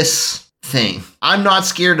do this thing. I'm not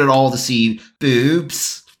scared at all to see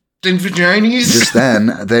boobs and vaginas. Just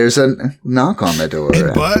then, there's a knock on the door.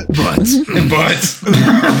 Butts. And butts.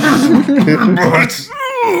 Butts.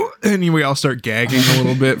 And we all start gagging a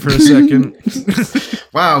little bit for a second.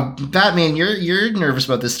 Wow, Batman, you're nervous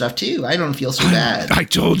about this stuff too. I don't feel so bad. I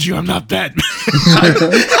told you I'm not Batman.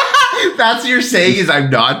 That's what you're saying is I'm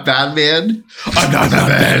not Batman? I'm not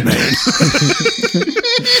Batman.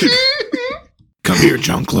 Come here,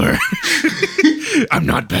 Junkler. I'm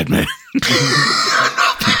not Batman.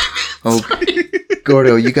 Oh,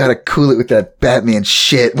 Gordo, you gotta cool it with that Batman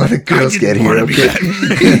shit when the girls get here, okay? What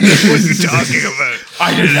are you talking about?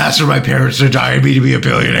 I didn't ask for my parents to die and me to be a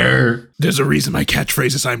billionaire. There's a reason my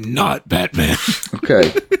catchphrase is I'm not Batman.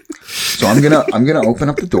 Okay. So I'm gonna open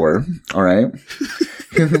up the door, all right?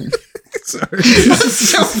 Sorry. That's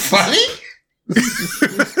so funny.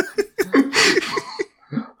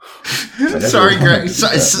 Sorry,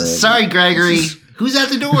 Gregory. Who's at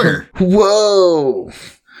the door? Whoa!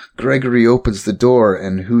 Gregory opens the door,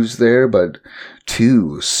 and who's there but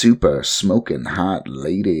two super smoking hot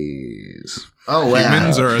ladies? Oh, wow.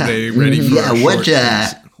 Humans, or are they ready for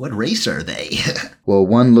what race are they? Well,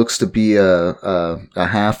 one looks to be a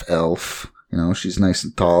half elf. You know, she's nice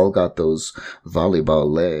and tall, got those volleyball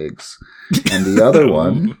legs. And the other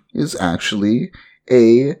one is actually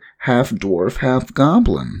a half dwarf, half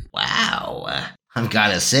goblin. Wow. I've got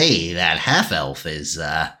to say, that half elf is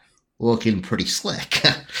looking pretty slick.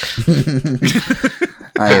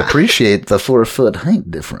 I appreciate the 4-foot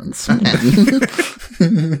height difference.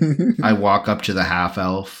 I walk up to the half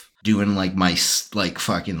elf, doing like my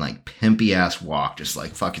fucking like pimpy ass walk, just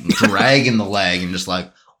like fucking dragging the leg and just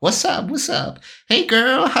like, what's up? Hey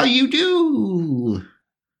girl, how you do?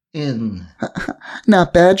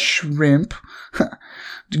 Not bad, shrimp.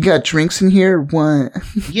 You got drinks in here? What?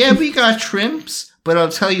 Yeah, we got shrimps. but I'll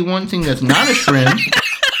tell you one thing that's not a shrimp.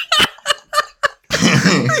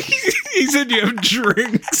 He said you have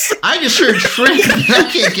drinks. I just heard shrimp and I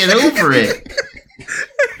can't get over it.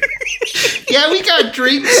 Yeah, we got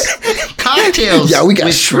drinks, cocktails. Yeah, we got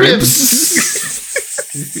with shrimps.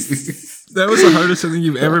 That was the hardest thing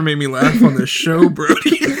you've ever made me laugh on this show,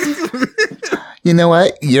 Brody. You know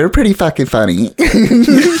what? You're pretty fucking funny.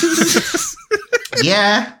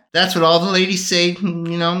 Yeah, that's what all the ladies say.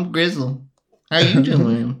 You know, I'm Grizzle. How you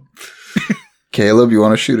doing? Caleb, you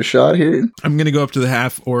want to shoot a shot here? I'm going to go up to the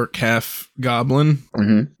half orc, half goblin.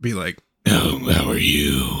 Mm-hmm. Be like, oh, how are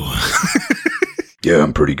you? Yeah,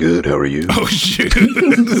 I'm pretty good. How are you? Oh, shoot.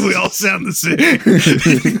 We all sound the same.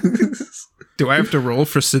 Do I have to roll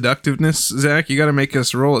for seductiveness, Zach? You got to make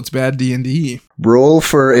us roll. It's bad D&D. Roll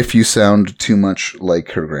for if you sound too much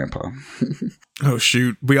like her grandpa. Oh,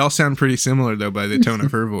 shoot. We all sound pretty similar, though, by the tone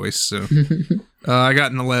of her voice. So I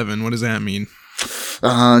got an 11. What does that mean?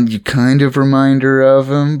 You kind of remind her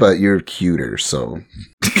of him, but you're cuter, so.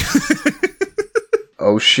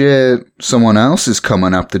 Oh, shit. Someone else is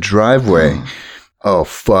coming up the driveway. Oh,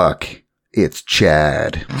 fuck. It's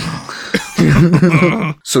Chad.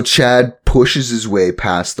 So Chad pushes his way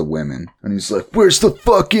past the women, and he's like, where's the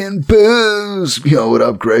fucking booze? Yo, what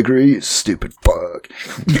up, Gregory? You stupid fuck.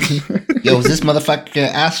 Yo, is this motherfucker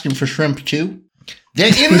asking for shrimp too? They're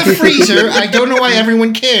in the freezer. I don't know why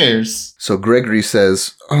everyone cares. So Gregory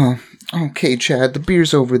says, oh, okay, Chad, the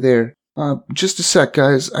beer's over there. Just a sec,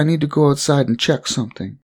 guys. I need to go outside and check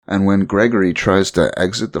something. And when Gregory tries to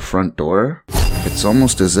exit the front door, it's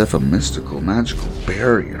almost as if a mystical, magical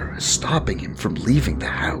barrier is stopping him from leaving the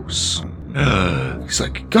house. He's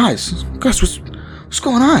like, guys, what's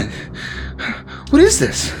going on? What is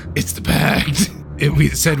this? It's the pact. We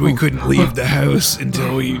said we couldn't leave the house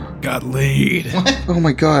until we got laid. Oh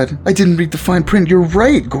my god, I didn't read the fine print. You're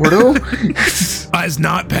right, Gordo. As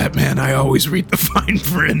not Batman, I always read the fine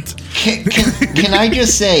print. Can I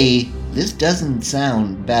just say, this doesn't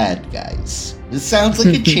sound bad, guys. This sounds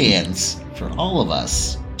like a chance for all of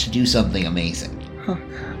us to do something amazing.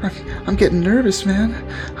 I'm getting nervous, man.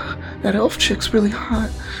 That elf chick's really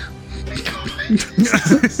hot.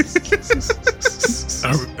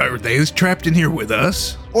 Are they trapped in here with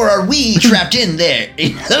us? Or are we trapped in there?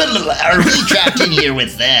 Are we trapped in here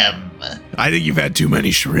with them? I think you've had too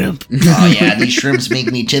many shrimp. Oh yeah, these shrimps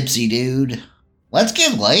make me tipsy, dude. Let's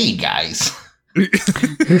get laid, guys.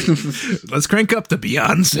 Let's crank up the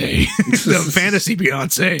Beyonce. The fantasy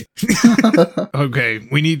Beyonce. Okay,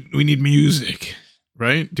 we need music,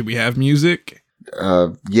 right? Do we have music?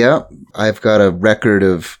 Yeah. I've got a record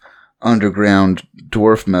of underground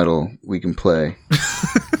dwarf metal we can play.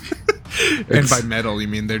 And by metal, you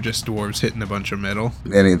mean they're just dwarves hitting a bunch of metal?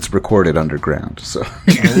 And it's recorded underground, so.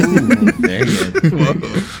 Ooh, there you go.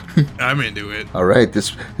 I'm into it. All right,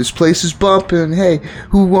 this place is bumping. Hey,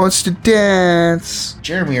 who wants to dance?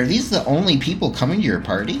 Jeremy, are these the only people coming to your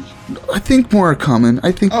party? I think more are coming. More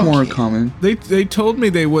are Okay. coming. They told me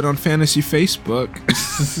they would on Fantasy Facebook.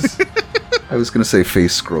 I was going to say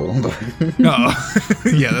face scroll. But Oh,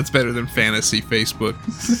 yeah, that's better than Fantasy Facebook.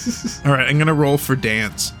 All right, I'm gonna roll for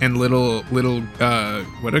dance and little. What do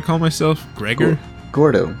I call myself? Gregor?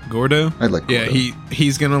 Gordo. Gordo? I'd like Gordo. Yeah,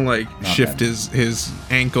 he's gonna like Not shift bad. his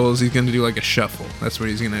ankles. He's gonna do like a shuffle. That's what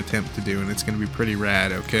he's gonna attempt to do, and it's gonna be pretty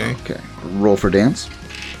rad. Okay. Okay. Roll for dance.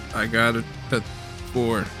 I got a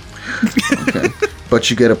 4. Okay. But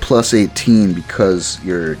you get a plus 18 because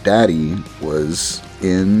your daddy was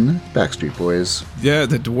in Backstreet Boys. Yeah,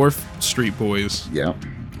 the Dwarf Street Boys. Yeah.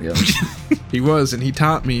 Yeah. He was, and he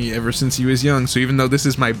taught me ever since he was young. So even though this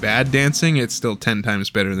is my bad dancing, it's still 10 times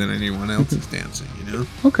better than anyone else's dancing, you know?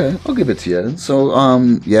 Okay, I'll give it to you. So,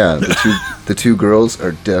 yeah, the two girls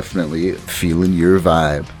are definitely feeling your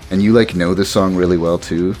vibe. And you, like, know the song really well,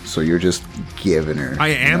 too, so you're just giving her. I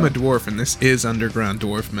am a dwarf, and this is underground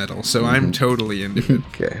dwarf metal, so I'm totally into it.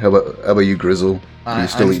 Okay, how about you, Grizzle? Are you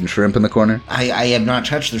still eating shrimp in the corner? I have not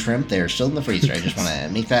touched the shrimp. They're still in the freezer. I just want to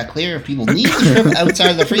make that clear. If people need the shrimp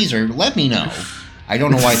outside of the freezer, let me know. I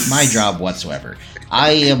don't know why it's my job whatsoever. I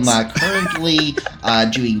am currently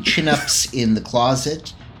doing chin-ups in the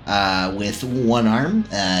closet with one arm,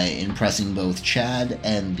 impressing both Chad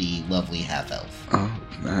and the lovely half-elf. Oh,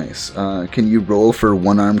 nice. Can you roll for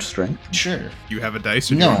one-armed strength? Sure. You have a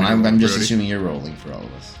dice? Or do No, you want me to roll, I'm just Brody? assuming you're rolling for all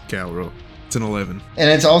of us. Okay, I'll roll. It's an 11. And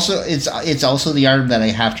it's also the arm that I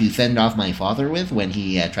have to fend off my father with when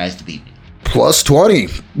he tries to beat me. Plus 20.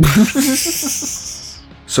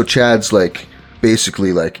 So Chad's like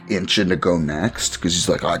basically like inching to go next because he's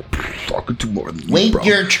like, I'm talking to more than you, Wait bro.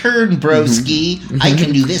 your turn, broski. I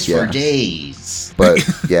can do this Yeah. for days. But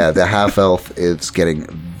yeah, the half elf is getting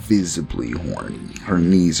visibly horny. Her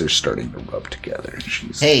knees are starting to rub together.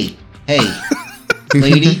 She's Hey,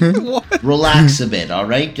 lady, relax a bit, all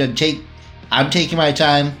right? I'm taking my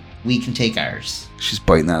time. We can take ours. She's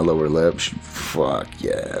biting that lower lip. Fuck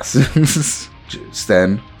yes. Just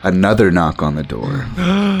then, another knock on the door.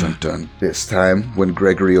 Dun dun. This time, when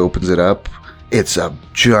Gregory opens it up, it's a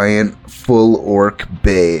giant, full orc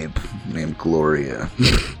babe named Gloria.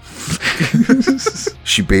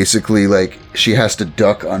 She basically, she has to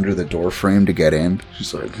duck under the door frame to get in.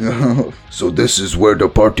 She's like, oh, so this is where the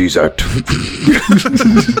party's at.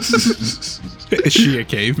 Is she a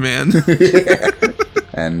caveman?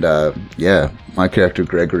 And, my character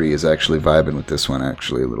Gregory is actually vibing with this one,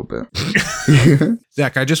 actually, a little bit.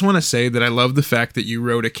 Zach, I just want to say that I love the fact that you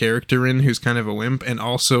wrote a character in who's kind of a wimp and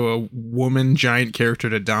also a woman giant character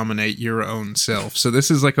to dominate your own self. So this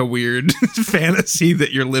is like a weird fantasy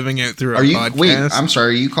that you're living out through a podcast. Wait, I'm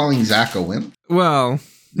sorry, are you calling Zach a wimp? Well...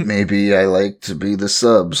 Maybe I like to be the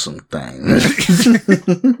sub sometimes.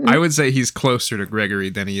 I would say he's closer to Gregory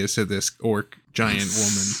than he is to this orc giant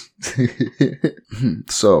woman.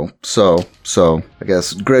 So, I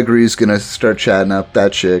guess Gregory's gonna start chatting up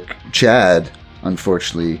that chick. Chad,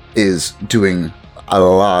 unfortunately, is doing a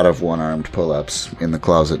lot of one-armed pull-ups in the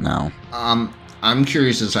closet now. I'm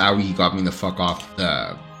curious as to how he got me the fuck off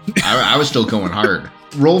I was still going hard.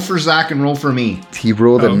 Roll for Zach and roll for me. He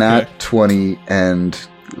rolled a nat 20 and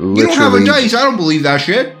literally... You don't have a dice. I don't believe that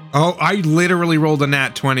shit. Oh, I literally rolled a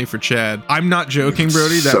nat 20 for Chad. I'm not joking,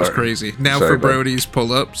 Brody. That was crazy. Now for Brody's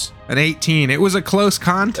pull-ups. An 18. It was a close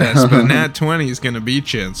contest, but nat 20 is going to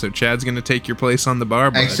beat you. So Chad's going to take your place on the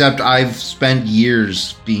bar, bud. Except I've spent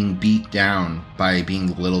years being beat down by being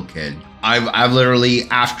the little kid. I've literally,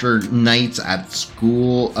 after nights at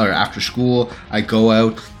school, or after school, I go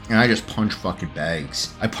out and I just punch fucking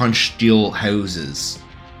bags. I punch steel houses.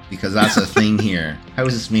 Because that's a thing here.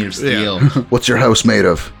 Houses made of steel. Yeah. What's your house made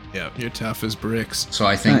of? Yeah, you're tough as bricks. So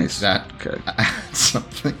I think that adds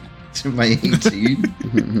something to my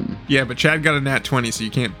 18. Yeah, but Chad got a nat 20, so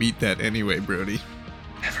you can't beat that anyway, Brody.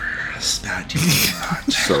 Never not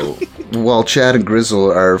So, while Chad and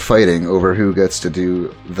Grizzle are fighting over who gets to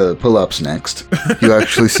do the pull-ups next, you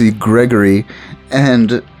actually see Gregory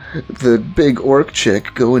and the big orc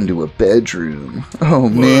chick go into a bedroom. Oh,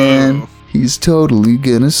 man. He's totally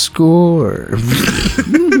gonna score.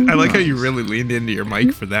 I like how you really leaned into your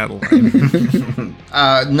mic for that line.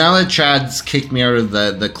 Now that Chad's kicked me out of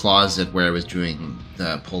the closet where I was doing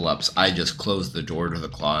the pull-ups, I just close the door to the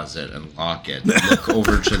closet and lock it. Look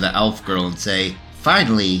over to the elf girl and say,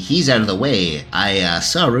 finally, he's out of the way. I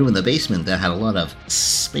saw a room in the basement that had a lot of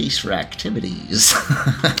space for activities.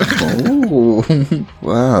 Oh,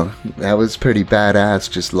 wow. That was pretty badass,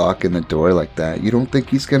 just locking the door like that. You don't think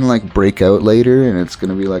he's gonna, break out later and it's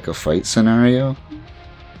gonna be like a fight scenario?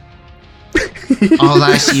 All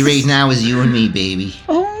I see right now is you and me, baby.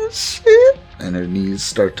 Oh, shit. And her knees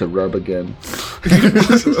start to rub again.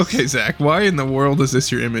 Okay, Zach, why in the world is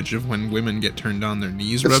this your image of when women get turned on, their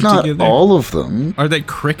knees rubbed together? It's not all of them. Are they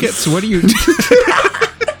crickets? What do you do?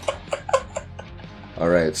 All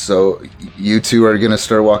right, so you two are going to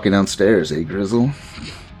start walking downstairs, eh, Grizzle?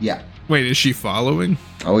 Yeah. Wait, is she following?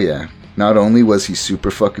 Oh, yeah. Not only was he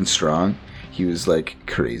super fucking strong, he was,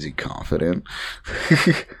 crazy confident.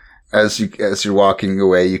 As you're walking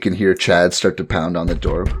away, you can hear Chad start to pound on the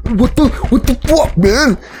door. What the fuck,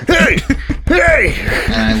 man? Hey!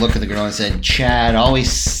 And I look at the girl and said, Chad, always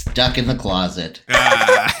stuck in the closet.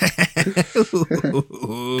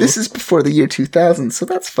 This is before the year 2000, so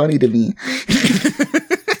that's funny to me.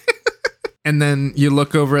 And then you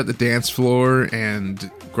look over at the dance floor and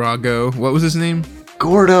Grago, what was his name?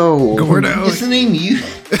 Gordo. It's the name you...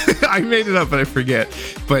 I made it up, but I forget.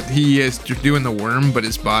 But he is doing the worm, but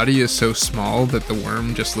his body is so small that the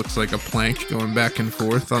worm just looks like a plank going back and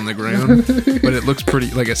forth on the ground. But it looks pretty,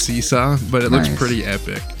 like a seesaw, but it looks pretty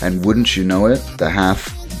epic. And wouldn't you know it, the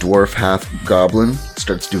half dwarf, half goblin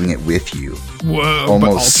starts doing it with you. Whoa,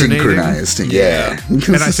 almost synchronized. Yeah.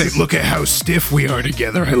 And I say, look at how stiff we are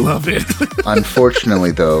together. I love it.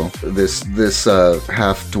 Unfortunately, though, this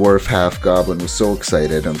half dwarf, half goblin was so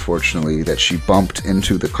excited, unfortunately, that she bumped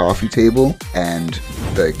into the coffee table and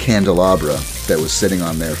the candelabra that was sitting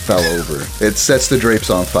on there fell over. It sets the drapes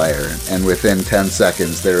on fire, and within 10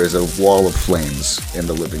 seconds, there is a wall of flames in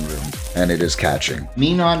the living room, and it is catching.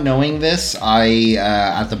 Me not knowing this, I,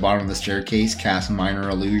 at the bottom of the staircase, cast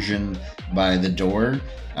minor illusion by the door,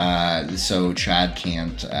 so Chad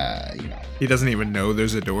can't, He doesn't even know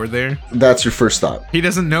there's a door there. That's your first thought. He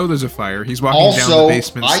doesn't know there's a fire. He's walking down the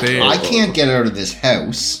basement stairs. I can't get out of this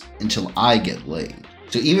house until I get laid.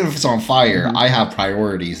 So even if it's on fire, I have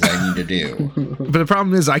priorities that I need to do. But the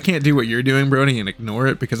problem is I can't do what you're doing, Brody, and ignore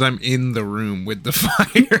it because I'm in the room with the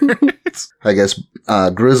fire. I guess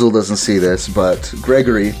Grizzle doesn't see this, but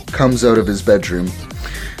Gregory comes out of his bedroom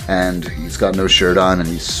and he's got no shirt on and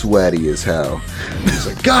he's sweaty as hell. He's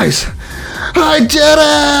like, guys, I did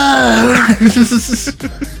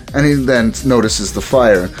it! And he then notices the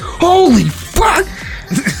fire. Holy fuck!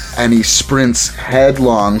 And he sprints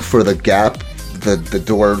headlong for the gap,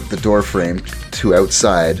 the door frame to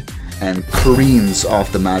outside, and careens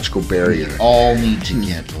off the magical barrier. We all need to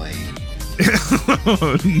get laid.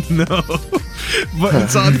 Oh no! But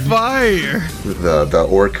it's on fire. The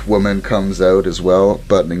orc woman comes out as well,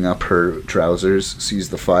 buttoning up her trousers, sees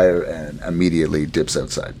the fire, and immediately dips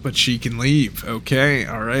outside. But she can leave. Okay,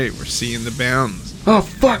 all right. We're seeing the bounds. Oh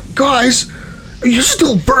fuck, guys! Are you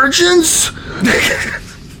still virgins?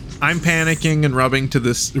 I'm panicking and running to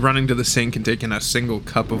the sink and taking a single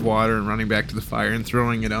cup of water and running back to the fire and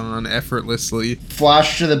throwing it on effortlessly.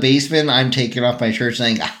 Flash to the basement. I'm taking off my shirt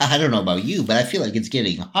saying, I don't know about you, but I feel like it's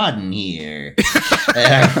getting hot in here.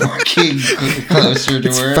 And I'm walking closer to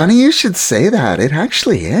her. It's funny you should say that. It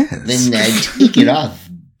actually is. Then take it off,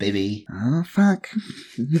 baby. Oh, fuck.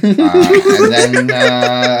 And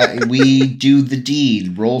then we do the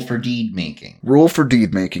deed. Roll for deed making. Roll for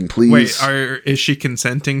deed making, please. Wait, is she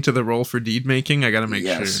consenting to the roll for deed making? I gotta make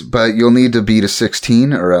yes, sure. But you'll need to beat a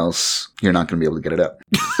 16 or else you're not going to be able to get it up.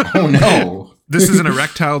 Oh, no. This is an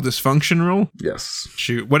erectile dysfunction roll? Yes.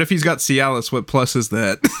 Shoot. What if he's got Cialis? What plus is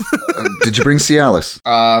that? Did you bring Cialis?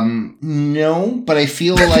 No, but I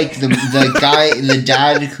feel like the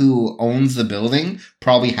dad who owns the building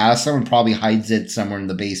probably has some and probably hides it somewhere in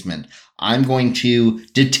the basement. I'm going to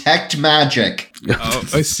detect magic. Oh,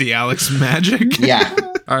 Cialis magic? Yeah.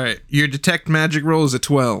 All right. Your detect magic roll is a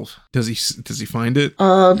 12. Does he find it?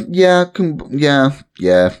 Yeah.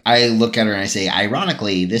 I look at her and I say,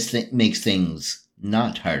 ironically, this makes things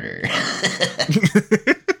not harder.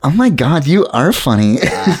 Oh my god, you are funny.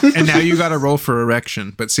 And now you got to roll for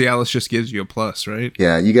erection, but Cialis just gives you a plus, right?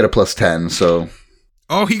 Yeah, you get a plus 10, so...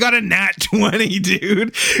 Oh, he got a nat 20,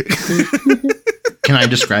 dude. Can I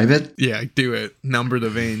describe it? Yeah, do it. Number the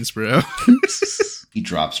veins, bro. He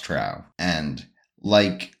drops trow, and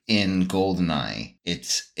like in Goldeneye,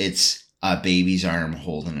 it's a baby's arm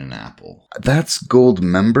holding an apple. That's gold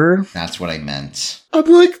member? That's what I meant. I'm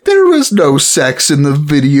like, there was no sex in the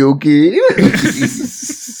video game.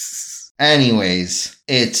 Anyways,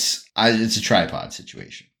 it's a tripod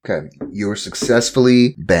situation. Okay, you're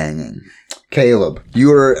successfully banging. Caleb,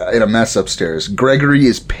 you're in a mess upstairs. Gregory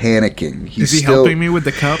is panicking. Is he helping me with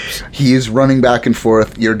the cups? He is running back and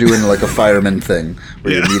forth. You're doing like a fireman thing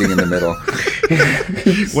where you're meeting in the middle.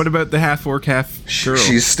 What about the half orc, half girl?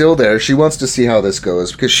 She's still there. She wants to see how this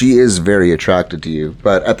goes because she is very attracted to you.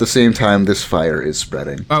 But at the same time, this fire is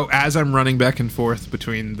spreading. Oh, as I'm running back and forth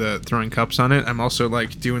between the throwing cups on it, I'm also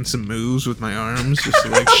like doing some moves with my arms just to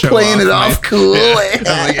like show Playing it off cool. Yeah.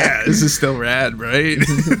 I'm like, yeah, this is still rad, right?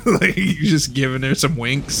 Like just giving her some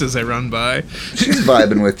winks as I run by. She's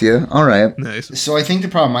vibing with you. All right. Nice. So I think the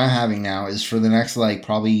problem I'm having now is for the next like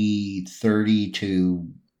probably 30 to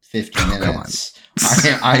 50 minutes,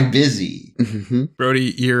 I'm busy. Mm-hmm.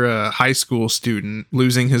 Brody, you're a high school student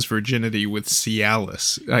losing his virginity with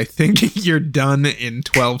Cialis. I think you're done in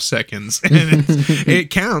 12 seconds. And it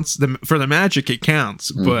counts. For the magic, it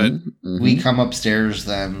counts. But We come upstairs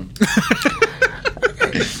then.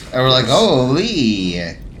 And we're like, oh,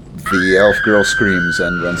 Lee. The elf girl screams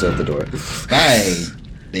and runs out the door. Bye,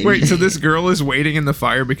 baby. wait, so this girl is waiting in the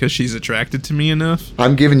fire because she's attracted to me enough?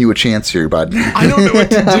 I'm giving you a chance here, bud. I don't know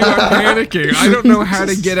what to do. I'm panicking. I don't know how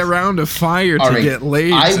to get around a fire All to right. get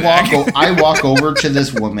laid. I walk over to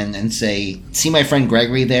this woman and say, see my friend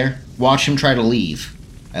Gregory there? Watch him try to leave.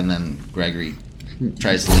 And then Gregory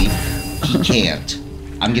tries to leave. He can't.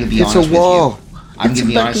 I'm going to be It's honest a wall. with you. I'm going to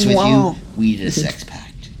be honest with wall. you. We did a sex pact.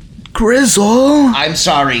 Grizzle! I'm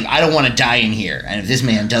sorry. I don't want to die in here. And if this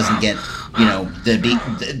man doesn't get,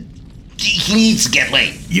 he needs to get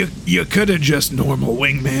laid. You could have just normal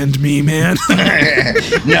wingmaned me, man.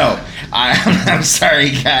 No. I'm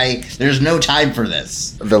sorry, guy. There's no time for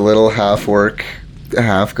this. The little half-orc,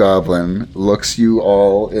 half-goblin looks you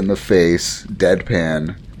all in the face,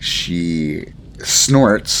 deadpan. She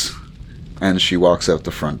snorts, and she walks out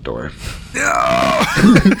the front door. No!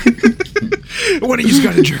 One of you's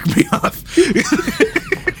got to jerk me off.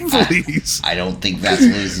 Please. I don't think that's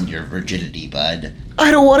losing your virginity, bud.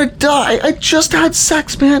 I don't want to die. I just had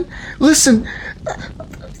sex, man. Listen,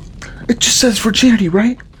 it just says virginity,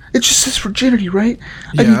 right? It just says virginity, right?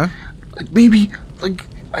 Yeah. Maybe, like,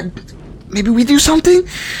 maybe we do something?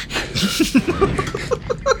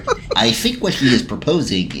 I think what he is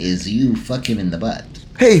proposing is you fuck him in the butt.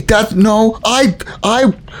 Hey,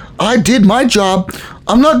 I did my job.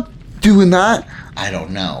 I'm not doing that. I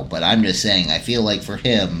don't know, but I'm just saying, I feel like for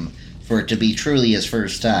him, for it to be truly his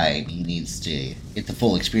first time, he needs to get the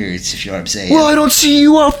full experience, if you know what I'm saying. Well, I don't see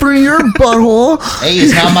you offering your butthole. Hey,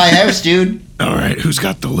 it's not my house, dude. All right, who's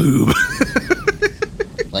got the lube?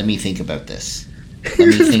 Let me think about this. Let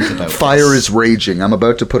me think about Fire this. is raging. I'm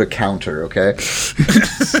about to put a counter, okay?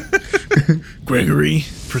 Gregory,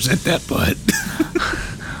 present that butt.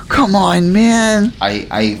 Come on, man.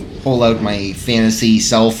 I pull out my fantasy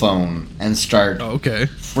cell phone and start Okay.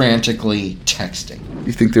 frantically texting.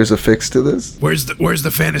 You think there's a fix to this? Where's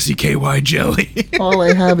the fantasy KY jelly? All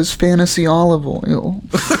I have is fantasy olive oil.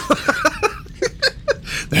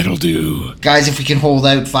 That'll do. Guys, if we can hold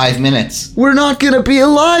out 5 minutes. We're not gonna be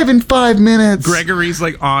alive in 5 minutes. Gregory's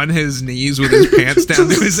like on his knees with his pants down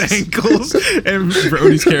to his ankles, and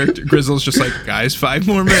Brody's character Grizzle's just like, guys, 5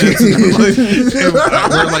 more minutes. And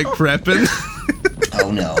we're like prepping.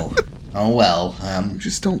 Oh no. Oh well.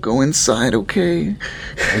 Just don't go inside, okay?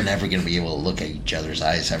 We're never gonna be able to look at each other's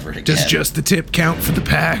eyes ever again. Does just the tip count for the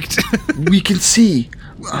pact? We can see.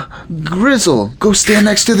 Grizzle, go stand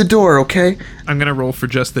next to the door, okay? I'm gonna roll for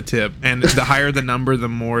just the tip, and the higher the number, the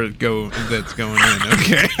more that's going in.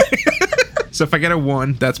 Okay. So if I get a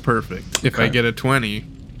 1, that's perfect. If I get a 20,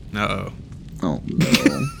 Oh, no.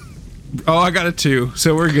 oh, I got a 2,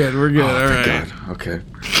 so we're good. We're good. All right. God. Okay.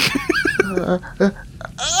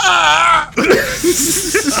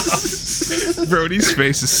 Brody's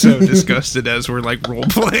face is so disgusted as we're like role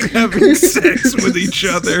playing having sex with each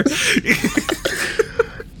other.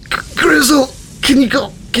 Grizzle, can you go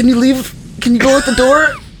out the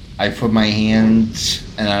door? I put my hand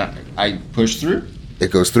and I push through.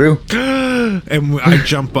 It goes through. And I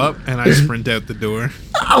jump up and I sprint out the door.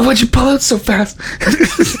 Oh, why'd you pull out so fast?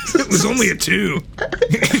 It was only a 2.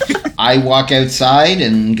 I walk outside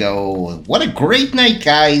and go, "What a great night,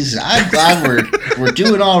 guys! I'm glad we're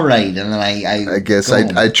doing all right." And then I guess go.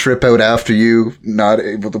 I trip out after you, not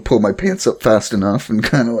able to pull my pants up fast enough, and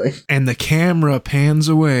kind of like... And the camera pans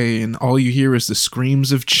away and all you hear is the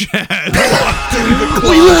screams of Chad.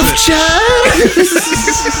 We love Chad!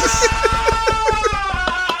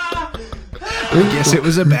 I guess it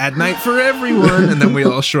was a bad night for everyone. And then we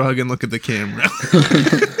all shrug and look at the camera.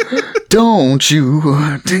 Don't you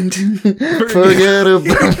forget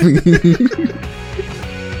about me.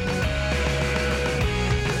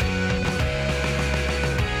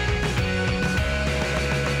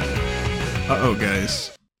 Uh-oh,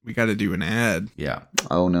 guys. We got to do an ad. Yeah.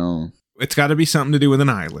 Oh, no. It's got to be something to do with an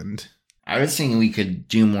island. I was thinking we could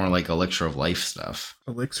do more like Elixir of Life stuff.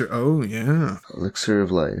 Elixir. Oh, yeah. Elixir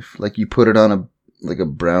of life. Like you put it on a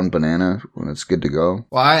brown banana when it's good to go.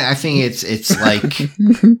 Well, I think it's like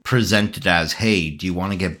presented as, hey, do you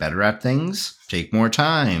want to get better at things? Take more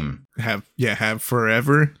time. Have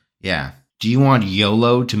forever. Yeah. Do you want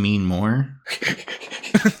YOLO to mean more?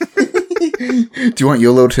 Do you want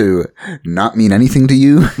YOLO to not mean anything to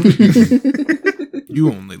you? You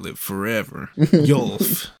only live forever.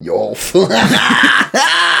 Yulf. Yolf.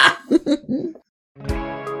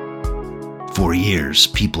 For years,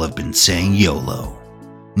 people have been saying YOLO.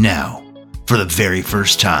 Now, for the very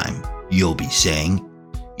first time, you'll be saying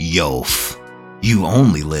YOLF. You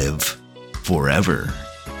only live forever.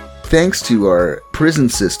 Thanks to our prison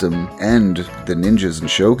system and the ninjas and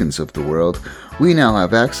shoguns of the world, we now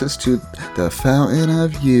have access to the Fountain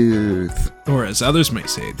of Youth. Or as others may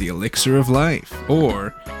say, the Elixir of Life.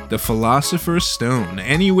 Or the Philosopher's Stone.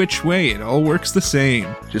 Any which way, it all works the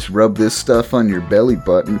same. Just rub this stuff on your belly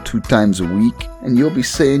button 2 times a week, and you'll be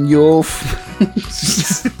saying Yolf.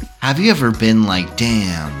 Have you ever been like,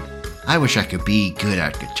 damn, I wish I could be good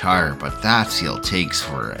at guitar, but that skill takes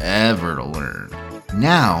forever to learn.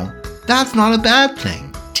 Now, that's not a bad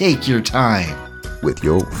thing. Take your time. With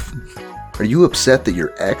Yolf. Are you upset that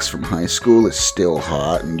your ex from high school is still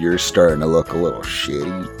hot and you're starting to look a little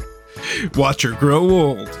shitty? Watch her grow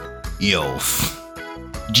old. YOLF.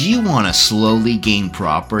 Do you want to slowly gain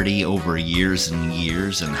property over years and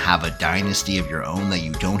years and have a dynasty of your own that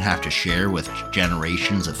you don't have to share with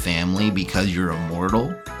generations of family because you're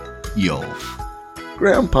immortal? YOLF.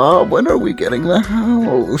 Grandpa, when are we getting the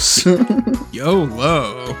house?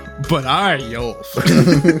 YOLO. But I Yulf.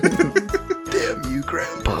 Damn you,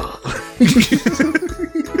 Grandpa.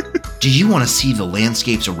 Do you want to see the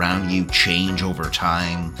landscapes around you change over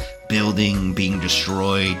time? Building being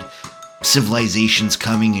destroyed? Civilizations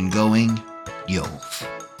coming and going? YOLF.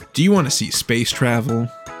 Do you want to see space travel?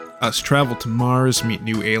 Us travel to Mars, meet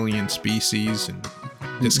new alien species, and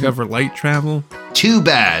discover light travel. Too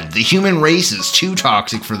bad. The human race is too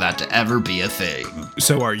toxic for that to ever be a thing.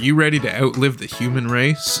 So are you ready to outlive the human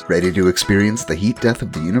race? Ready to experience the heat death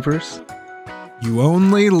of the universe? You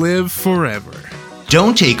only live forever.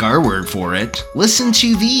 Don't take our word for it. Listen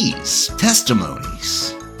to these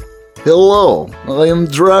testimonies. Hello, I am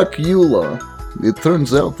Dracula. It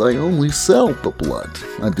turns out I only sell the blood.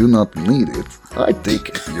 I do not need it. I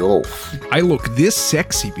take Yolf. I look this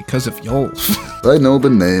sexy because of Yolf. I know the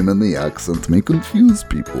name and the accent may confuse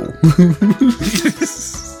people.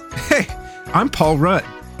 Hey, I'm Paul Rudd.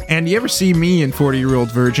 And you ever see me in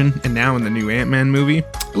 40-Year-Old Virgin and now in the new Ant-Man movie?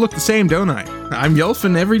 I look the same, don't I? I'm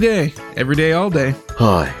Yolfing every day, all day.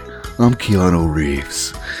 Hi, I'm Keanu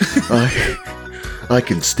Reeves. I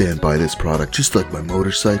can stand by this product just like my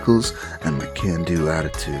motorcycles and my can-do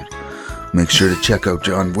attitude. Make sure to check out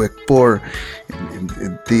John Wick 4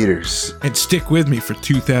 in theaters. And stick with me for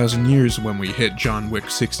 2,000 years when we hit John Wick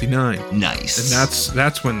 69. Nice. And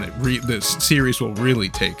that's when the series will really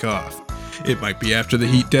take off. It might be after the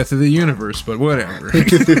heat death of the universe, but whatever.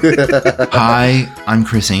 Hi, I'm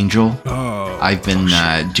Chris Angel. Oh, I've been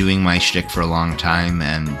doing my shtick for a long time,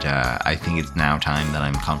 and I think it's now time that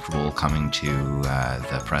I'm comfortable coming to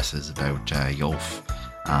the presses about Yolf.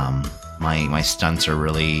 My stunts are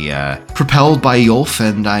really propelled by Yolf,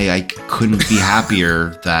 and I couldn't be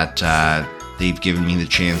happier that they've given me the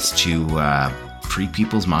chance to free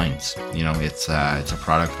people's minds. You know, it's a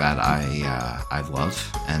product that I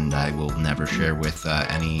love, and I will never share with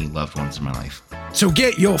any loved ones in my life. So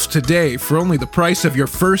get Yolf today for only the price of your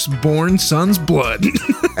firstborn son's blood.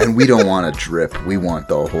 And we don't want a drip, we want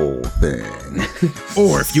the whole thing.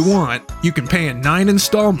 Or if you want, you can pay in 9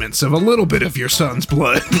 installments of a little bit of your son's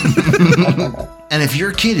blood. And if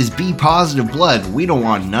your kid is B positive blood, we don't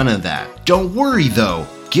want none of that. Don't worry though,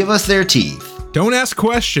 give us their teeth. Don't ask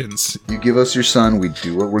questions. You give us your son, we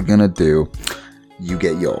do what we're gonna do. You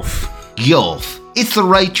get Yolf. Yolf, it's the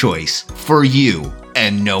right choice for you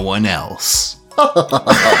and no one else.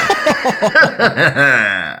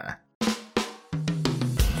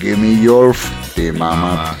 Give me Yolf, de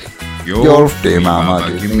mama. Yolf, de mama.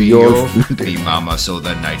 Give me Yolf, de mama, so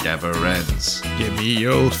the night never ends. Give me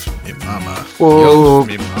Yolf, me mama. Oh. Yolf,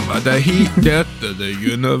 me mama. The heat death of the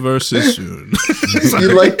universe is soon.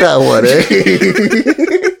 You like that one, eh?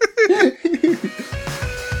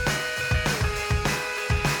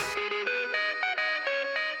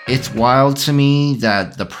 It's wild to me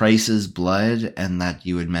that the price is blood and that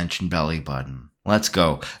you would mention belly button. Let's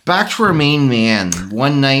go. Back to our main man.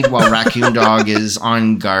 One night while Raccoon Dog is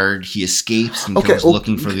on guard, he escapes and goes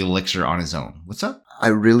looking for the elixir on his own. What's up? I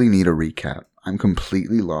really need a recap. I'm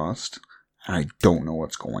completely lost, and I don't know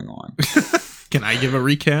what's going on. Can I give a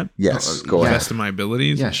recap? Yes, go ahead. Best of my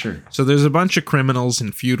abilities? Yeah, sure. So there's a bunch of criminals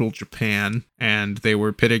in feudal Japan, and they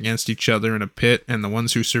were pit against each other in a pit, and the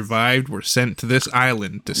ones who survived were sent to this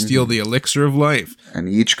island to steal the elixir of life. And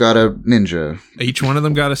each got a ninja. Each one of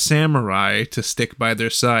them got a samurai to stick by their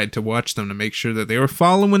side to watch them to make sure that they were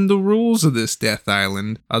following the rules of this death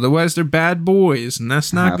island. Otherwise, they're bad boys, and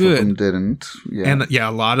that's not Half good. of them didn't. Yeah. And yeah,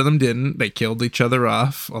 a lot of them didn't. They killed each other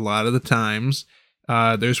off a lot of the times.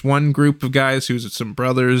 There's one group of guys who's some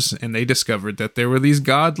brothers, and they discovered that there were these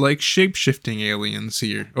godlike shape-shifting aliens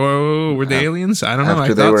here. Oh, were they aliens? I don't know.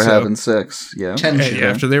 After they were having sex, yeah.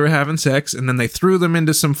 After they were having sex, and then they threw them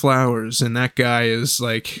into some flowers, and that guy is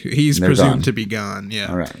like, he's presumed to be gone. Yeah.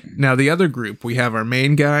 All right. Now, the other group, we have our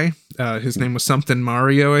main guy. His name was something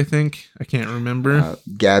Mario, I think. I can't remember.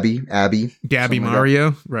 Abby,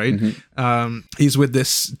 Mario, right? Mm-hmm. He's with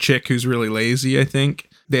this chick who's really lazy, I think.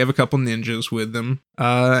 They have a couple ninjas with them,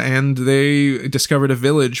 and they discovered a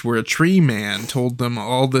village where a tree man told them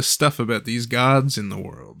all this stuff about these gods in the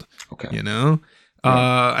world. Okay. You know?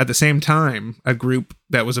 At the same time, a group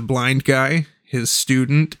that was a blind guy, his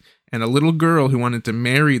student, and a little girl who wanted to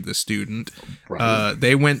marry the student,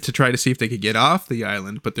 they went to try to see if they could get off the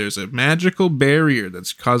island, but there's a magical barrier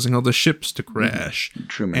that's causing all the ships to crash.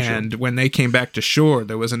 True. And when they came back to shore,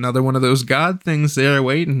 there was another one of those god things there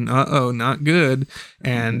waiting. Uh-oh, not good.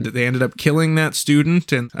 And they ended up killing that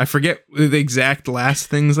student, and I forget the exact last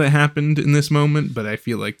things that happened in this moment, but I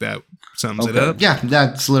feel like that sums it up. Yeah,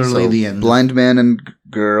 that's literally the end. Blind man and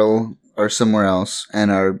girl are somewhere else, and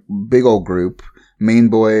our big old group, main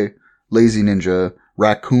boy, lazy ninja,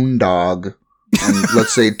 raccoon dog, and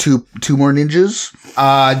let's say two more ninjas.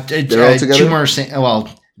 They're all together? Two more.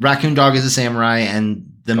 Raccoon Dog is a samurai,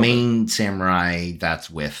 and the main samurai that's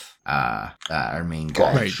with our main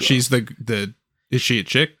guy. Right, she's the. Is she a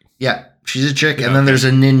chick? Yeah. She's a chick, Yeah, and then okay. there's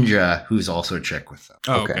a ninja who's also a chick with them.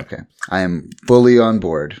 Oh, Okay. I am fully on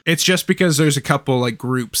board. It's just because there's a couple like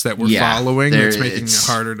groups that we're following that's making it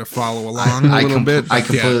harder to follow along a little bit. I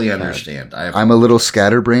completely understand. I'm a little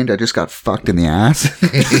scatterbrained. I just got fucked in the ass.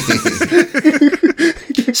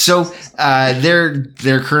 So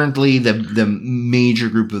they're currently the major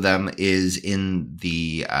group of them is in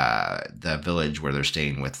the village where they're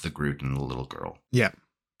staying with the Groot and the little girl. Yeah.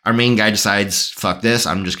 Our main guy decides, fuck this,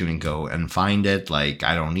 I'm just going to go and find it. Like,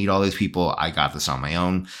 I don't need all these people. I got this on my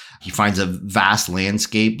own. He finds a vast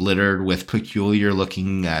landscape littered with peculiar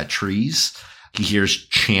looking trees. He hears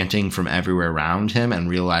chanting from everywhere around him and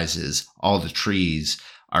realizes all the trees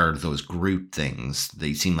are those Groot things.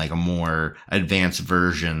 They seem like a more advanced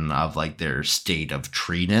version of like their state of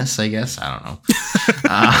treeness, I guess. I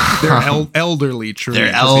don't know. They're elderly trees.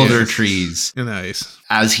 They're elder trees. Nice.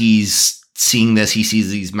 As he's seeing this, he sees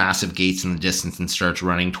these massive gates in the distance and starts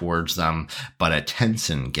running towards them. But a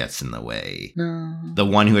Tensin gets in the way. No. The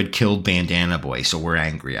one who had killed Bandana Boy. So we're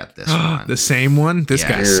angry at this one. The same one? This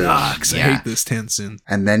guy Yeah. sucks. I Yeah. hate this Tensin.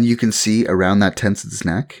 And then you can see around that Tensin's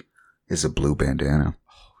neck is a blue bandana.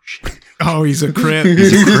 Oh, he's a crip.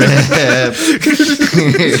 He's a crip.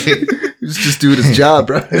 He's just doing his job,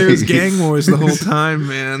 right? There was gang wars the whole time,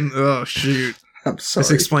 man. Oh, shoot. I'm sorry.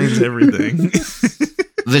 This explains everything.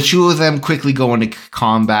 The two of them quickly go into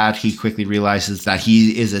combat. He quickly realizes that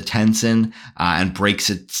he is a Tensin and breaks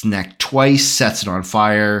its neck twice, sets it on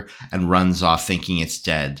fire, and runs off thinking it's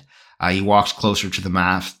dead. He walks closer to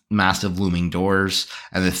the massive looming doors,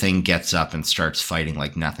 and the thing gets up and starts fighting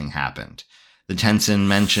like nothing happened. The Tensin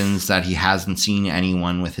mentions that he hasn't seen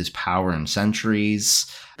anyone with his power in centuries.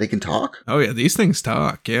 They can talk? Oh, yeah. These things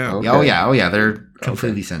talk. Yeah. Okay. Oh yeah. They're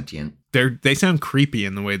completely sentient. They sound creepy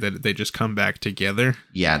in the way that they just come back together.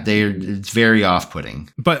 Yeah, it's very off-putting.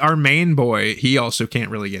 But our main boy, he also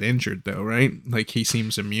can't really get injured, though, right? Like, he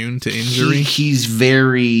seems immune to injury. He's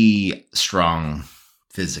very strong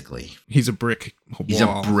physically. He's a brick wall. He's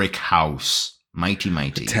a brick house. Mighty.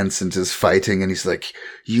 Tencent is fighting, and he's like,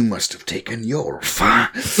 "You must have taken your fire."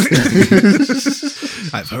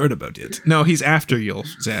 I've heard about it. No, he's after you,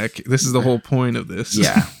 Zach. This is the whole point of this.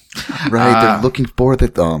 Yeah. Right, they're looking for the...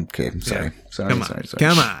 Oh, okay, I'm sorry. Yeah. Sorry.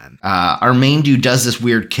 Come on. Our main dude does this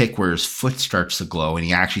weird kick where his foot starts to glow, and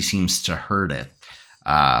he actually seems to hurt it.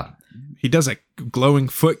 He does a glowing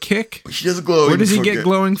foot kick? He does a glowing Where does he foot get kick.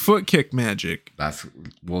 glowing foot kick magic?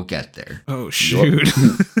 We'll get there. Oh, shoot.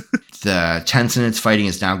 The Tensin it's fighting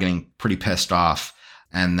is now getting pretty pissed off,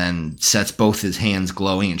 and then sets both his hands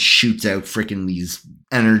glowing and shoots out freaking these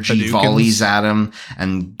energy Hadoukens. volleys at him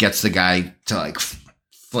and gets the guy to like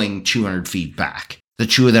fling 200 feet back. The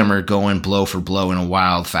two of them are going blow for blow in a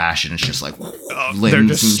wild fashion. It's just like They're limbs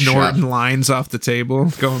just and snorting shut. lines off the table,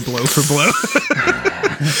 going blow for blow.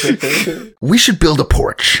 We should build a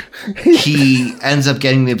porch. He ends up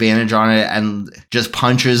getting the advantage on it and just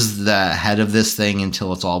punches the head of this thing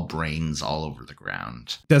until it's all brains all over the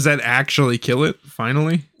ground. Does that actually kill it,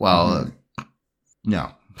 finally? Well,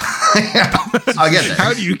 no. I'll get there.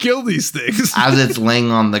 How do you kill these things? As it's laying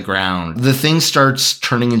on the ground, the thing starts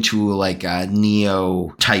turning into like a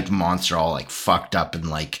Neo type monster, all like fucked up and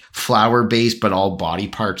like flower based, but all body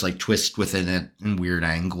parts like twist within it in weird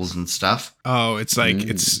angles and stuff. Oh, it's like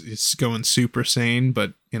it's going super sane,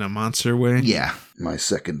 but in a monster way. Yeah. My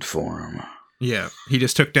second form. Yeah, he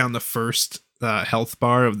just took down the first health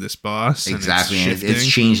bar of this boss. Exactly. And And it's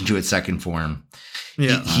changed into its second form.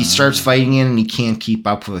 Yeah. He starts fighting it and he can't keep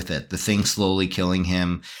up with it. The thing slowly killing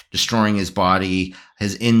him, destroying his body.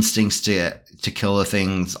 His instincts to kill the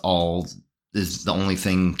things all is the only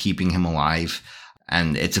thing keeping him alive.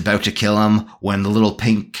 And it's about to kill him when the little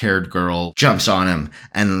pink-haired girl jumps on him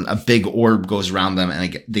and a big orb goes around them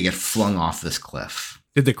and they get flung off this cliff.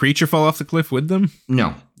 Did the creature fall off the cliff with them?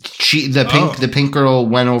 No. The pink girl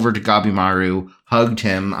went over to Gabimaru, hugged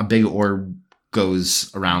him, a big orb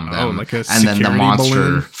goes around them, like a and then the security monster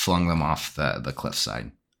balloon? flung them off the cliffside.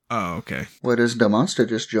 Oh, okay. Why does the monster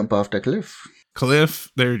just jump off the cliff? Cliff,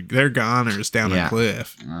 they're goners down a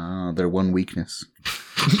cliff. Their one weakness.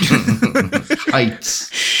 Heights.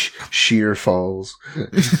 Sheer falls.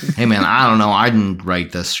 Hey man, I don't know. I didn't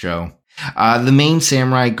write this show. The main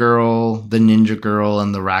samurai girl, the ninja girl,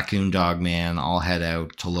 and the raccoon dog man all head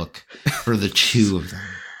out to look for the two of them.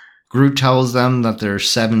 Groot tells them that there's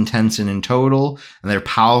 7 Tensin in total, and they're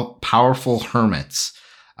powerful hermits.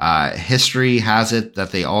 History has it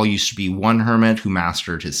that they all used to be one hermit who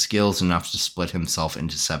mastered his skills enough to split himself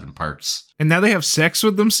into 7 parts. And now they have sex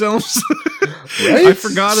with themselves? Right? I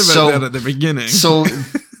forgot about that at the beginning. So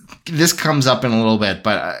this comes up in a little bit,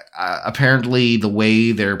 but apparently the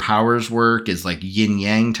way their powers work is like yin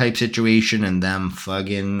yang type situation, and them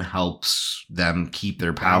fucking helps them keep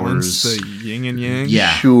their powers. Balance the yin and yang.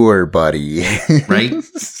 Yeah, Sure, buddy. right.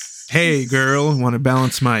 Hey, girl, want to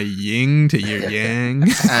balance my yin to your yang?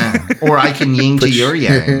 Or I can yin to your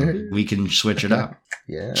yang. We can switch it up.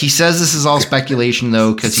 Yeah. He says this is all speculation,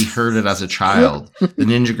 though, because he heard it as a child. The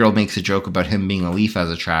ninja girl makes a joke about him being a leaf as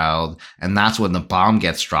a child, and that's when the bomb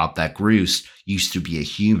gets dropped that Groose used to be a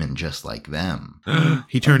human just like them.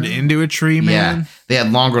 He turned into a tree, man? Yeah, they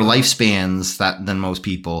had longer lifespans than most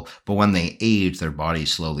people, but when they age, their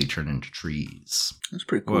bodies slowly turn into trees. That's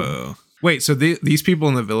pretty cool. Whoa. Wait, so these people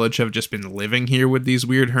in the village have just been living here with these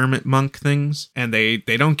weird hermit monk things, and they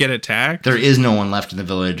don't get attacked? There is no one left in the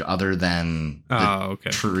village other than the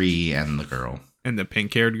okay. tree and the girl. And the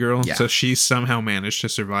pink-haired girl? Yeah. So she somehow managed to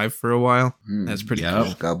surve for a while? That's pretty Yep.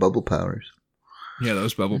 cool. Got bubble powers. Yeah,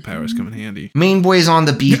 those bubble powers come in handy. Main boy's on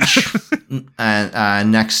the beach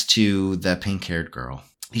next to the pink-haired girl.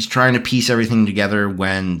 He's trying to piece everything together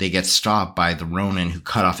when they get stopped by the Ronin who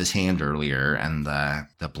cut off his hand earlier and the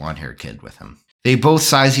blonde-haired kid with him. They both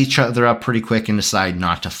size each other up pretty quick and decide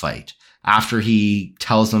not to fight. After he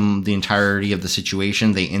tells them the entirety of the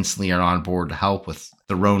situation, they instantly are on board to help, with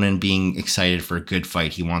the Ronin being excited for a good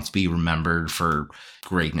fight. He wants to be remembered for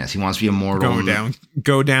greatness. He wants to be immortal.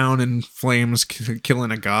 Go down in flames,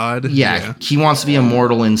 killing a god. Yeah, he wants to be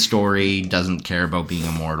immortal in story, doesn't care about being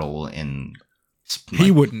immortal in...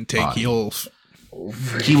 He wouldn't take body. Yulf.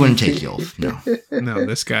 He wouldn't take Yulf, no. No,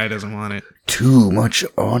 this guy doesn't want it. Too much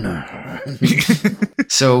honor.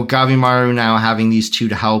 So Gabimaru, now having these two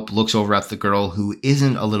to help, looks over at the girl who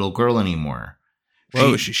isn't a little girl anymore.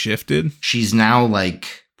 Whoa, she shifted? She's now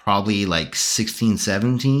probably 16,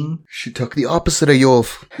 17. She took the opposite of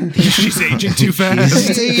Yolf. She's aging too fast.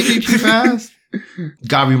 She's aging too fast.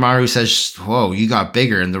 Gabimaru says, whoa, you got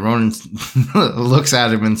bigger. And the Ronin looks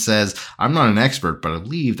at him and says, I'm not an expert, but I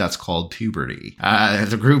believe that's called puberty.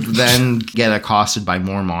 The group then get accosted by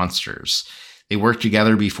more monsters. They work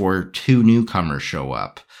together before two newcomers show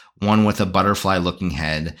up. One with a butterfly-looking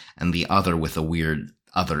head and the other with a weird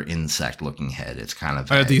other insect-looking head. It's kind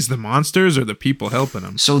of... Are these the monsters or the people helping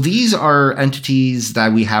them? So these are entities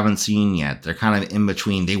that we haven't seen yet. They're kind of in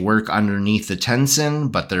between. They work underneath the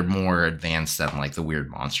Tenzin, but they're more advanced than the weird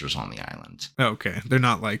monsters on the island. Okay, they're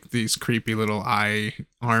not like these creepy little eye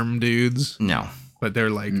arm dudes. No. But they're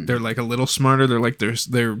a little smarter. They're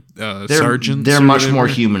sergeants. They're or much whatever. more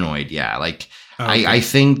humanoid. Yeah, Okay. I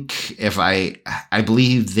think I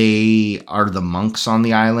believe they are the monks on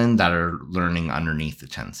the island that are learning underneath the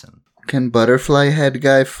Tenzin. Can butterfly head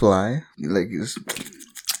guy fly?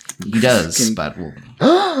 He does, but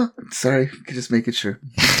Sorry, just making sure.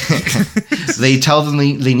 they tell them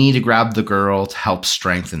they need to grab the girl to help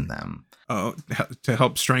strengthen them. Oh, to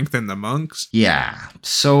help strengthen the monks? Yeah.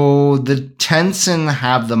 So the Tenzin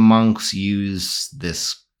have the monks use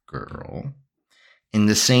this girl in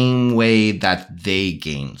the same way that they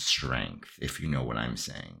gain strength, if you know what I'm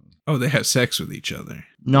saying. Oh, they have sex with each other.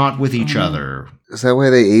 Not with each other. Is that why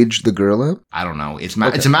they aged the girl up? I don't know. It's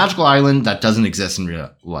a magical island that doesn't exist in real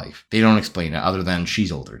life. They don't explain it other than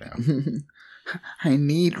she's older now. I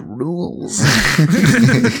need rules.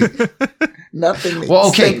 Nothing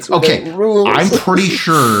makes sense okay. without rules. I'm pretty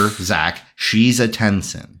sure, Zach, she's a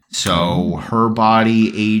Tenzin. So her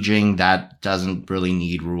body aging, that doesn't really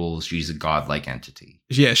need rules. She's a godlike entity.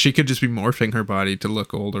 Yeah, she could just be morphing her body to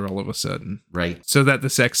look older all of a sudden. Right. So that the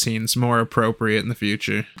sex scene's more appropriate in the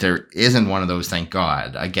future. There isn't one of those, thank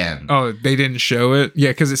God. Again. Oh, they didn't show it? Yeah,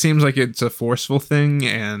 because it seems like it's a forceful thing,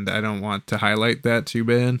 and I don't want to highlight that too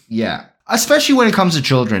bad. Yeah. Especially when it comes to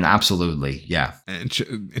children, absolutely. Yeah. And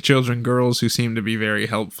children, girls who seem to be very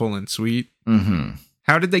helpful and sweet. Mm-hmm.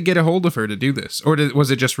 How did they get a hold of her to do this? Or was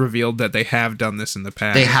it just revealed that they have done this in the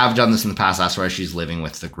past? They have done this in the past. That's why she's living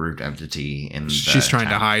with the Groot entity. She's trying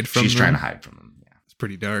to hide from them? She's trying to hide from them, yeah. It's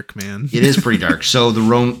pretty dark, man. It is pretty dark. So the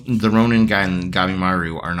Ronin guy and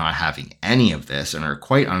Gabimaru are not having any of this and are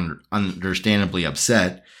quite understandably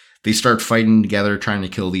upset. They start fighting together, trying to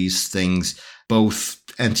kill these things. Both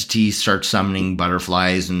entities start summoning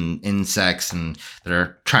butterflies and insects, and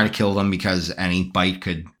they're trying to kill them because any bite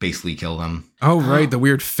could basically kill them. Oh, right. The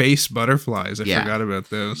weird face butterflies. I Yeah. forgot about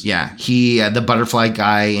those. Yeah. The butterfly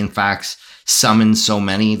guy, in fact, summons so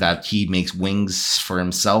many that he makes wings for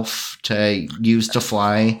himself to use to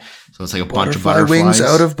fly. So it's like a bunch of butterflies. Wings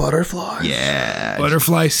out of butterflies. Yeah.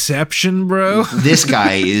 Butterflyception, bro. This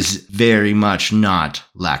guy is very much not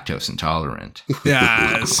lactose intolerant.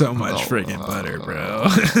 Yeah, so much friggin' butter, bro.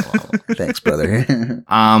 Thanks, brother.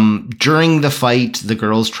 During the fight, the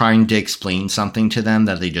girl's trying to explain something to them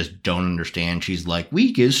that they just don't understand. She's like,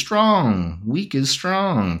 weak is strong. Weak is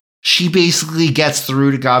strong. She basically gets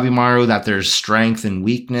through to Gabimaru that there's strength and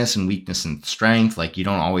weakness and strength. Like, you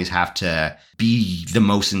don't always have to be the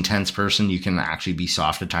most intense person. You can actually be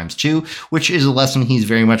soft at times too, which is a lesson he's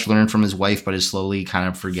very much learned from his wife, but is slowly kind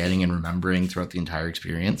of forgetting and remembering throughout the entire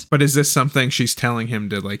experience. But is this something she's telling him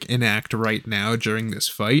to like enact right now during this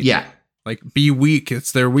fight? Yeah. Like, be weak.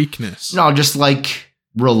 It's their weakness. No, just like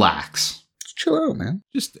relax. Just chill out, man.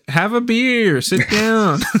 Just have a beer. Sit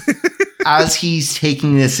down. As he's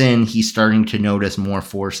taking this in, he's starting to notice more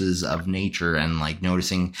forces of nature and like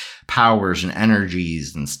noticing powers and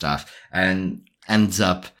energies and stuff, and ends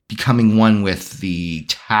up becoming one with the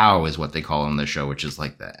Tao, is what they call in the show, which is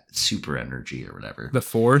like the super energy or whatever. The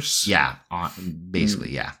Force? Yeah,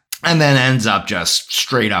 basically, yeah. And then ends up just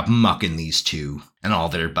straight up mucking these two and all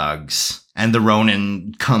their bugs. And the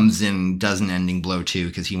Ronin comes in, does an ending blow too,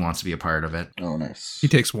 because he wants to be a part of it. Oh, nice. He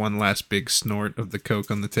takes one last big snort of the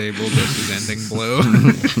Coke on the table, does his ending blow.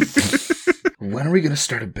 When are we going to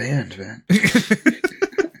start a band, man?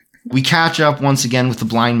 We catch up once again with the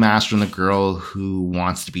blind master and the girl who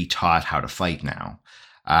wants to be taught how to fight now.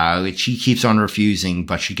 She keeps on refusing,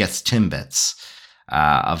 but she gets timbits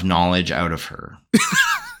of knowledge out of her.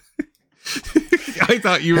 I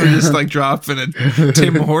thought you were just like dropping a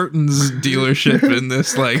Tim Hortons dealership in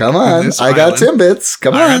this. Like, come on, I got Timbits.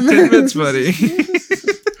 Come on, I got Timbits, buddy.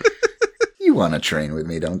 You want to train with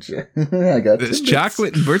me, don't you? I got There's Timbits.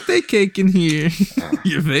 chocolate and birthday cake in here.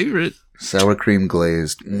 Your favorite. Sour cream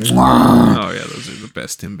glazed. Oh yeah, those are the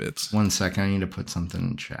best Timbits. 1 second, I need to put something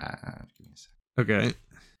in chat. Give me a second. Okay.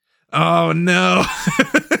 Oh no.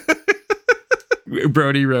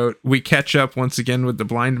 Brody wrote, we catch up once again with the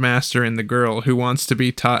blind master and the girl who wants to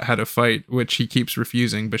be taught how to fight, which he keeps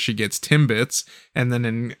refusing, but she gets Timbits. And then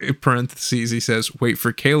in parentheses, he says, wait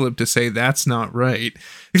for Caleb to say that's not right.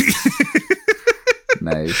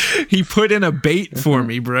 Nice. He put in a bait for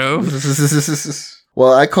me, bro.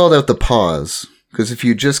 Well, I called out the pause, because if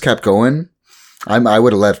you just kept going, I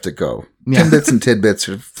would have left it go. Yeah. Timbits and tidbits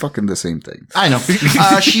are fucking the same thing. I know.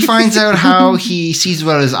 She finds out how he sees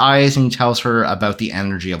about his eyes, and he tells her about the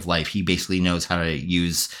energy of life. He basically knows how to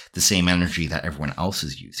use the same energy that everyone else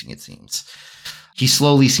is using, it seems. He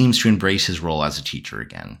slowly seems to embrace his role as a teacher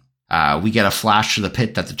again. We get a flash to the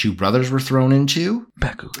pit that the two brothers were thrown into,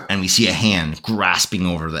 Bakugo. and we see a hand grasping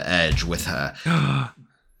over the edge with a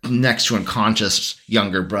next to unconscious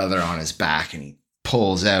younger brother on his back, and he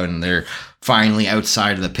pulls out, and they're finally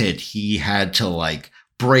outside of the pit. He had to like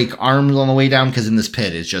break arms on the way down, because in this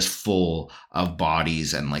pit it's just full of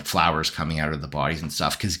bodies and like flowers coming out of the bodies and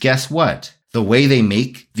stuff. Because guess what? The way they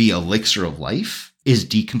make the elixir of life is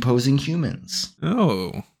decomposing humans.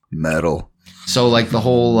 Oh. Metal. So like the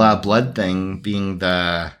whole blood thing being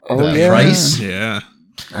the yeah. price. Yeah.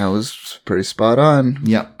 That was pretty spot on.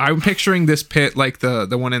 Yep. I'm picturing this pit like the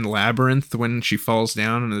one in Labyrinth when she falls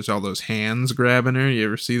down and there's all those hands grabbing her. You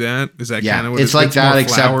ever see that? Is that kind of what it's like it's that, more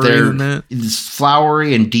except flowery than that? it's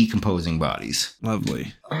flowery and decomposing bodies.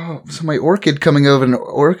 Lovely. Oh, so my orchid coming out of an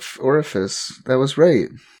orifice. That was right.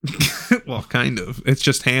 Well, kind of. It's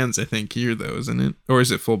just hands, I think, here, though, isn't it? Or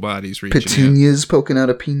is it full bodies reaching out? Petunias poking out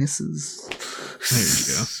of penises. There you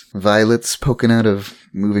go. Violets poking out of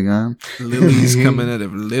moving on. Lilies coming out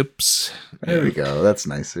of lips. There we go. That's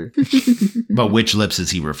nicer. But which lips is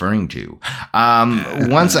he referring to?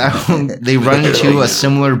 Once they run into a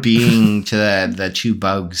similar being to the two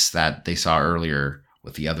bugs that they saw earlier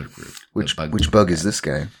with the other group. Which bug is this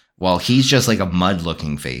guy? Well, he's just like a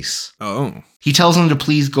mud-looking face. Oh. He tells him to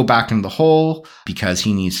please go back in the hole because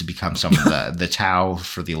he needs to become some of the Tao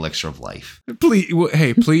for the elixir of life. Please.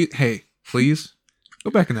 Please.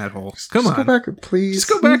 Go back in that hole. Come on. Go back, please. Just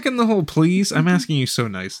go back in the hole, please. I'm asking you so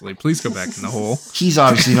nicely. Please go back in the hole. He's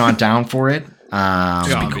obviously not down for it.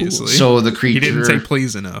 Obviously. So the creature... He didn't say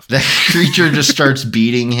please enough. The creature just starts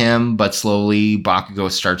beating him, but slowly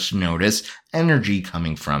Bakugo starts to notice energy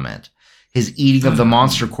coming from it. His eating of the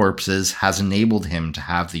monster corpses has enabled him to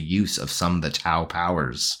have the use of some of the Tao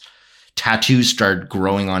powers. Tattoos start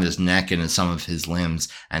growing on his neck and in some of his limbs,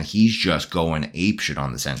 and he's just going apeshit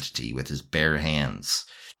on this entity with his bare hands,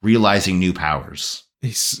 realizing new powers.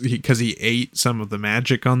 Because he ate some of the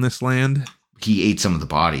magic on this land? He ate some of the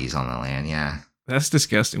bodies on the land, yeah. That's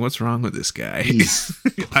disgusting. What's wrong with this guy?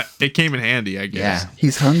 It came in handy, I guess. Yeah.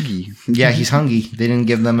 He's hungry. Yeah, he's hungry. They didn't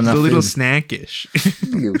give them enough A little food. snackish.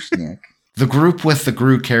 Yo, snack. The group with the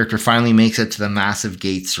Groot character finally makes it to the massive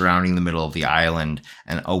gates surrounding the middle of the island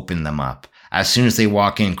and open them up. As soon as they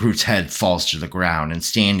walk in, Groot's head falls to the ground, and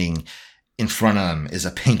standing In front of them is a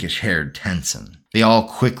pinkish-haired Tensin. They all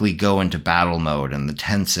quickly go into battle mode, and the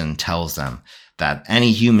Tensin tells them that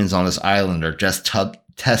any humans on this island are just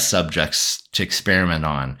test subjects to experiment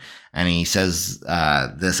on. And he says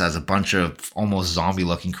this as a bunch of almost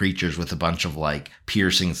zombie-looking creatures with a bunch of like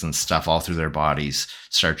piercings and stuff all through their bodies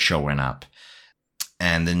start showing up.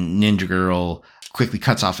 And the ninja girl quickly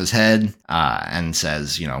cuts off his head and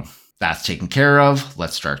says, you know, that's taken care of.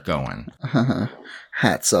 Let's start going.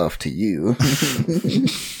 Hats off to you.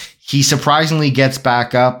 He surprisingly gets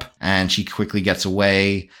back up and she quickly gets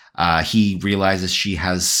away. He realizes she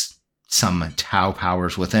has some Tao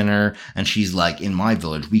powers within her. And she's like, in my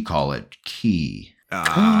village, we call it ki.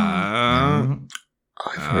 I've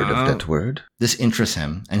heard of that word. This interests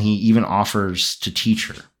him, and he even offers to teach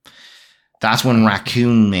her. That's when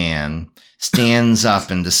Raccoon Man stands up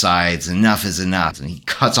and decides enough is enough, and he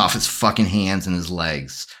cuts off his fucking hands and his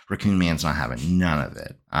legs. Raccoon Man's not having none of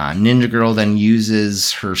it. Ninja Girl then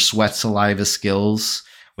uses her sweat saliva skills,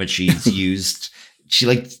 which she's used. She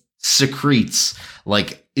like secretes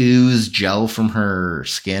like ooze gel from her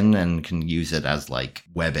skin and can use it as like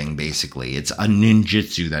webbing, basically. It's a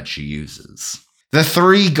ninjutsu that she uses. The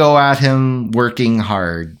three go at him working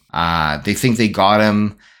hard. They think they got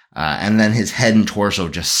him. And then his head and torso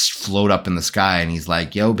just float up in the sky. And he's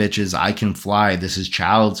like, yo, bitches, I can fly. This is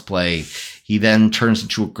child's play. He then turns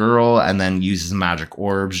into a girl and then uses magic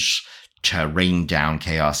orbs to rain down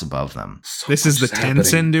chaos above them. This is the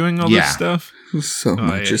Tensin doing all this stuff? So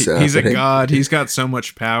much is happening. He's a god. He's got so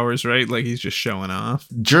much powers, right? Like, he's just showing off.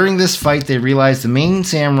 During this fight, they realize the main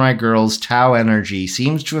samurai girl's Tao energy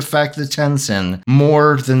seems to affect the Tensin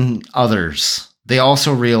more than others. They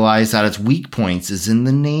also realize that its weak points is in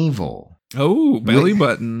the navel. Oh, belly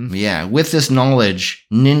button. Yeah, with this knowledge,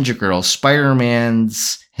 Ninja Girl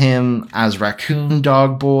Spider-Man's him as Raccoon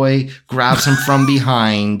Dog Boy, grabs him from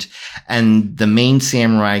behind, and the main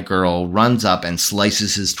samurai girl runs up and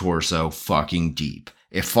slices his torso fucking deep.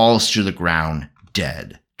 It falls to the ground,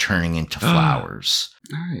 dead, turning into flowers.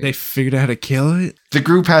 They figured out how to kill it? The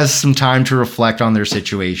group has some time to reflect on their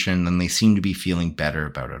situation, and they seem to be feeling better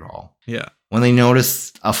about it all. Yeah. When they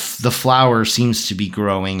notice the flower seems to be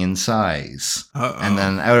growing in size. And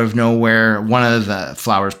then out of nowhere, one of the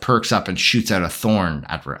flowers perks up and shoots out a thorn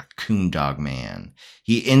at Raccoon Dog Man.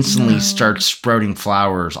 He instantly starts sprouting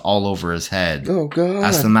flowers all over his head. Oh, God.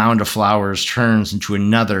 As the mound of flowers turns into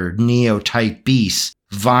another Neo-type beast,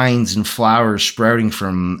 vines and flowers sprouting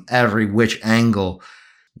from every which angle.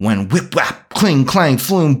 When whip-whap, cling, clang,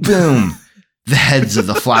 flume, boom, the heads of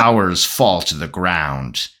the flowers fall to the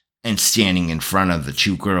ground. And standing in front of the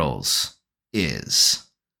two girls is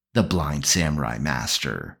the blind samurai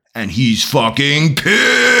master. And he's fucking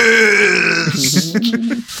pissed!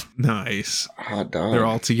 Nice. Hot dog. They're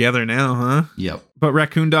all together now, huh? Yep. But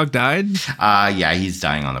Raccoon Dog died? Yeah, he's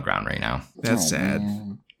dying on the ground right now. That's sad.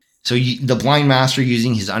 Man. So the blind master,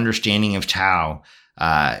 using his understanding of Tao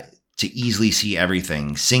to easily see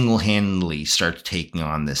everything, single-handedly starts taking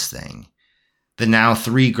on this thing. The now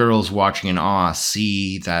three girls watching in awe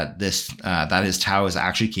see that that his Tao is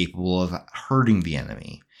actually capable of hurting the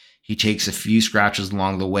enemy. He takes a few scratches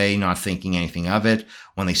along the way, not thinking anything of it,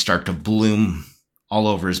 when they start to bloom all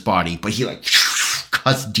over his body. But he like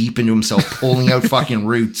cuts deep into himself, pulling out fucking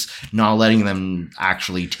roots, not letting them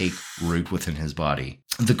actually take root within his body.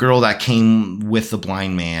 The girl that came with the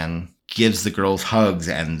blind man gives the girls hugs,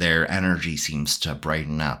 and their energy seems to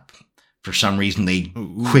brighten up. For some reason, they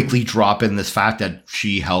quickly drop in this fact that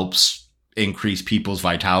she helps increase people's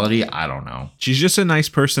vitality. I don't know. She's just a nice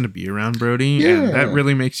person to be around, Brody. Yeah. And that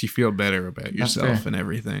really makes you feel better about yourself fair. and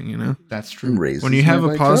everything, you know? That's true. Raises When you have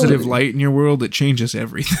my a positive vitality. light in your world, it changes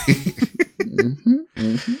everything.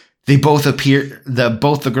 They both appear.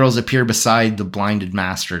 Both the girls appear beside the blinded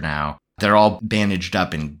master now. They're all bandaged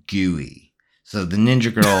up and gooey. So the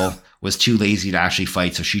ninja girl was too lazy to actually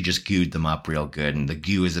fight, so she just gooed them up real good. And the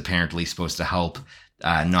goo is apparently supposed to help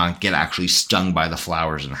not get actually stung by the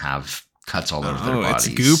flowers and have cuts all over their bodies.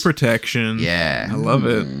 It's goo protection. Yeah. I love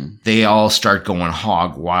it. They all start going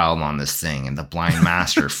hog wild on this thing, and the blind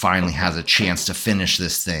master finally has a chance to finish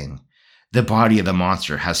this thing. The body of the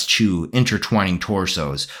monster has two intertwining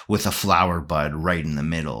torsos with a flower bud right in the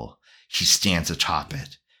middle. He stands atop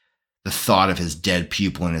it, the thought of his dead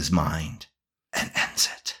pupil in his mind, and ends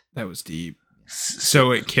it. That was deep.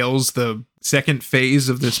 So it kills the second phase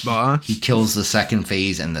of this boss He kills the second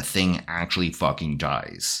phase, and the thing actually fucking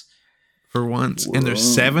dies. for once. Whoa. And there's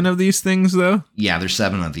 7 of these things, though? Yeah, there's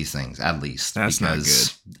 7 of these things, at least. That's not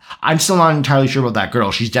good. I'm still not entirely sure about that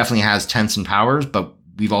girl. She definitely has Tensin powers, but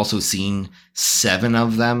we've also seen 7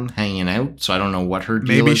 of them hanging out, so I don't know what her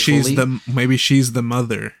deal Maybe is she's fully. maybe she's the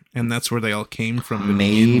mother and that's where they all came from. to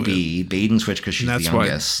begin with. Maybe Baden switched because she's the that's why-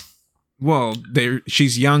 youngest. Well,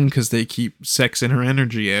 she's young because they keep sexing her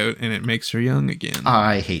energy out, and it makes her young again.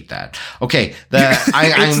 I hate that. Okay,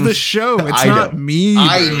 It's the show. It's I not know. me.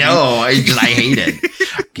 I know. I hate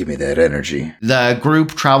it. Give me that energy. The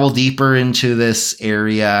group travel deeper into this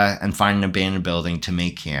area and find an abandoned building to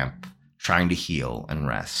make camp, trying to heal and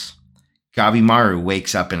rest. Gabimaru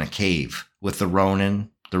wakes up in a cave with the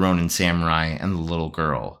Ronin samurai, and the little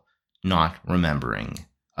girl, not remembering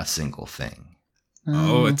a single thing.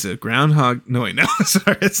 Oh, it's a groundhog. No, wait, no,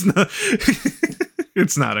 sorry, it's not.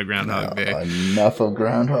 It's not a Groundhog Day. Enough of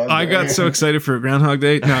Groundhog Day. I got so excited for a Groundhog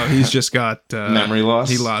Day. No, he's just got Memory loss?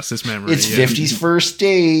 He lost his memory. It's 50's first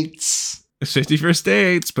dates. It's 51st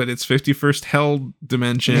dates, but it's 51st hell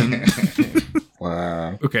dimension.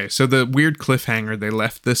 Wow. Okay, so the weird cliffhanger they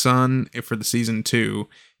left this on for the season 2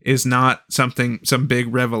 is not some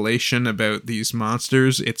big revelation about these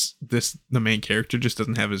monsters. It's the main character just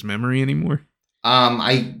doesn't have his memory anymore.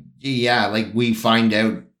 We find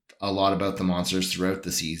out a lot about the monsters throughout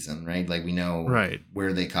the season, right? Like we know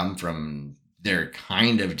where they come from, their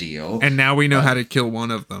kind of deal. And now we know how to kill one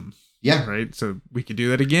of them. Yeah. Right? So we could do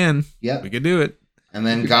that again. Yeah. We could do it. And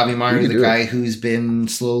then Gabimaru, the guy who's been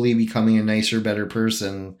slowly becoming a nicer, better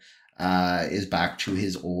person, is back to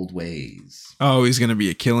his old ways. Oh, he's going to be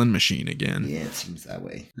a killing machine again. Yeah, it seems that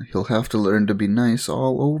way. He'll have to learn to be nice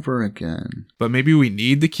all over again. But maybe we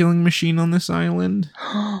need the killing machine on this island.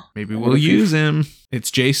 Maybe we'll use him.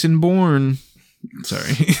 It's Jason Bourne.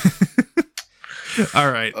 Sorry.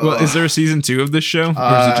 All right. Well, is there a season 2 of this show?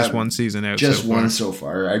 Or is it just one season out? Just one so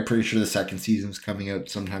far. I'm pretty sure the second season's coming out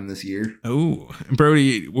sometime this year. Oh,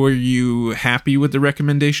 Brody, were you happy with the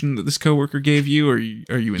recommendation that this coworker gave you? Or are you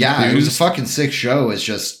enthused? Yeah, it was a fucking sick show. It's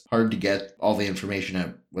just hard to get all the information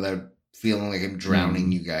out without feeling like I'm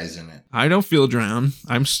drowning you guys in it. I don't feel drowned.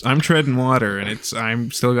 I'm treading water, and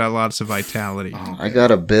I'm still got lots of vitality. Oh, okay. I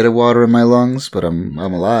got a bit of water in my lungs, but I'm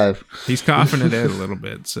alive. He's coughing it out a little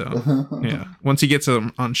bit, so yeah. Once he gets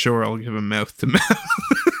on shore, I'll give him mouth to mouth.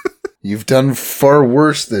 You've done far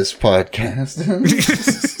worse this podcast.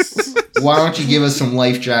 Why don't you give us some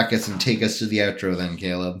life jackets and take us to the outro then,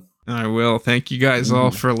 Caleb? I will. Thank you guys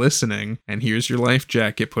all for listening. And here's your life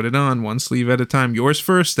jacket. Put it on one sleeve at a time. Yours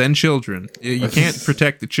first, then children. You can't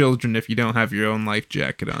protect the children if you don't have your own life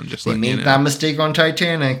jacket on. Just they let made you know. that mistake on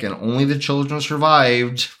Titanic, and only the children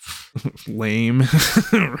survived. Lame,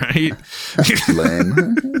 right?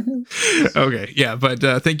 Lame. Okay, yeah, but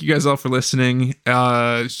thank you guys all for listening.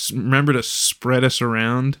 Remember to spread us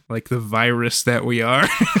around like the virus that we are.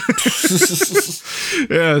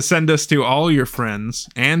 Send us to all your friends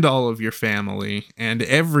and all of your family and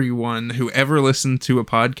everyone who ever listened to a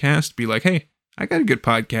podcast. Be like, hey, I got a good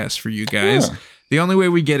podcast for you guys. Yeah. The only way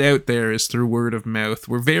we get out there is through word of mouth.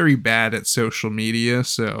 We're very bad at social media,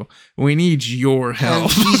 so we need your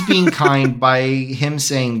help. And he's being kind by him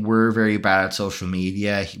saying we're very bad at social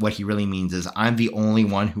media. What he really means is I'm the only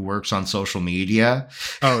one who works on social media.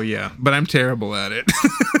 Oh, yeah, but I'm terrible at it.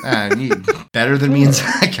 Better than me and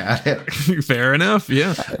Zach at it. Fair enough,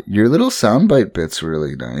 yeah. Your little soundbite bit's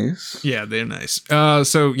really nice. Yeah, they're nice.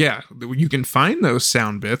 So, yeah, you can find those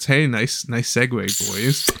sound bits. Hey, nice segue,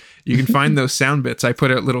 boys. You can find those sound bits. I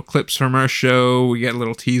put out little clips from our show. We get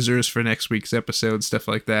little teasers for next week's episode, stuff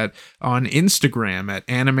like that, on Instagram at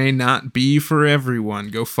Anime Not Be For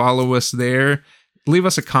Everyone. Go follow us there. Leave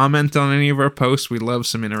us a comment on any of our posts. We love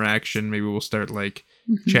some interaction. Maybe we'll start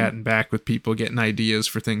chatting back with people, getting ideas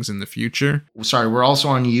for things in the future. Sorry, we're also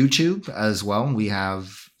on YouTube as well. We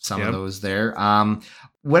have some of those there.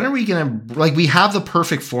 When are we going to, we have the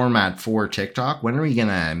perfect format for TikTok. When are we going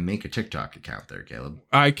to make a TikTok account there, Caleb?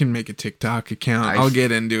 I can make a TikTok account. I'll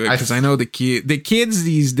get into it because I know the kids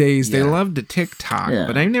these days, they love the TikTok,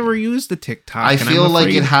 but I've never used the TikTok. I feel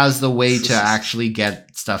like it has the way to actually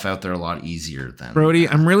get stuff out there a lot easier than Brody.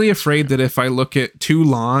 I'm really afraid that if I look at too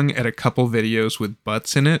long at a couple videos with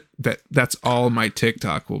butts in it, that's all my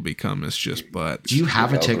TikTok will become is just butts. Do you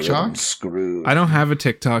have a TikTok? Screwed. I don't have a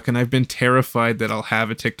TikTok, and I've been terrified that I'll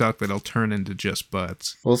have a TikTok that'll turn into just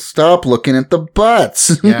butts. Well, stop looking at the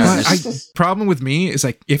butts. Yeah. Problem with me is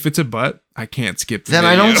if it's a butt, I can't skip the Then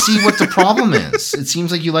video. I don't see what the problem is. It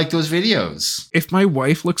seems like you like those videos. If my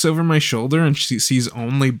wife looks over my shoulder and she sees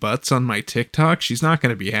only butts on my TikTok, she's not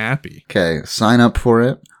going to be happy. Okay, sign up for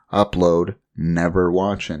it, upload, never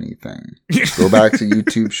watch anything. Go back to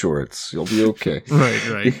YouTube Shorts. You'll be okay.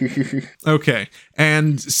 Right. Okay.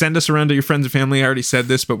 And send us around to your friends and family. I already said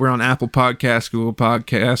this, but we're on Apple Podcasts, Google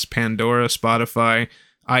Podcasts, Pandora, Spotify,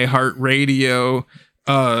 iHeartRadio,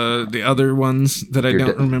 The other ones that I Your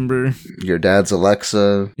don't remember. Your dad's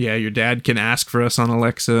Alexa. Yeah, your dad can ask for us on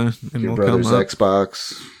Alexa, and Your we'll come brother's up.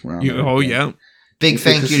 Xbox. We're on there. Yeah. Big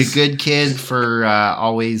thank you to Good Kid for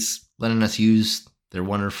always letting us use their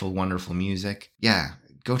wonderful, wonderful music. Yeah,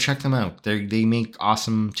 go check them out. They make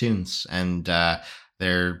awesome tunes, and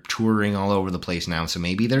they're touring all over the place now. So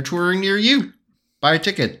maybe they're touring near you. Buy a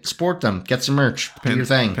ticket, support them, get some merch, do your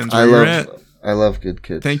thing. Depends where you're at. I love Good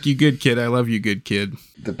Kid. Thank you, Good Kid. I love you, Good Kid.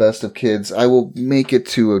 The best of kids. I will make it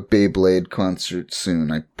to a Beyblade concert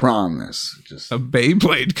soon. I promise. A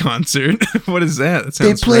Beyblade concert? What is that? That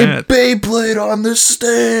sounds they play rad. Beyblade on the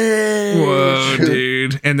stage. Whoa,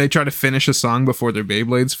 dude. And they try to finish a song before their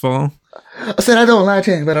Beyblades fall? I said I don't like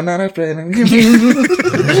change, but I'm not afraid.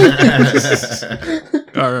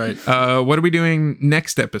 All right. What are we doing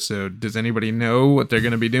next episode? Does anybody know what they're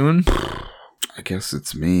going to be doing? I guess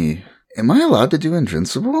it's me. Am I allowed to do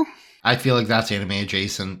Invincible? I feel like that's anime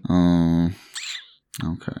adjacent. Oh,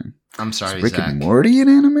 okay. I'm sorry, Is Rick Zach. and Morty an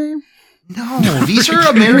anime? No, these are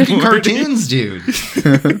American cartoons, dude.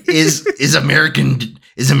 Is American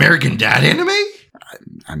Dad anime?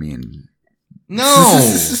 I mean, no. No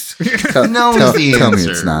is the tell me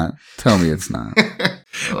answer. it's not. Tell me it's not.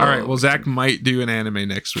 All right. Well, Zach might do an anime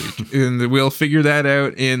next week, and we'll figure that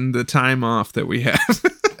out in the time off that we have.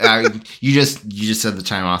 You just said the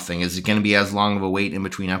time off thing. Is it going to be as long of a wait in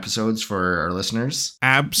between episodes for our listeners?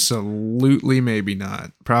 Absolutely, maybe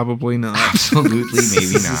not. Probably not. Absolutely,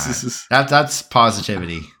 maybe not. That's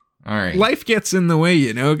positivity. All right. Life gets in the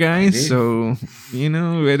way, guys. Indeed. So,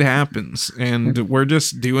 it happens. And we're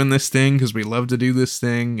just doing this thing because we love to do this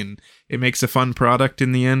thing, and it makes a fun product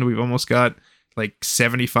in the end. We've almost got like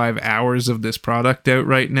 75 hours of this product out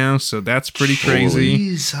right now, so that's pretty crazy.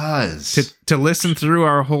 Jesus. To listen through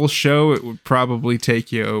our whole show, it would probably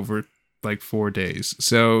take you over like 4 days.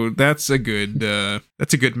 So that's a good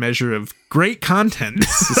measure of great content.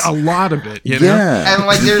 A lot of it, you know? Yeah. And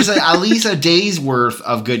like there's at least a day's worth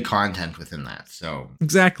of good content within that. So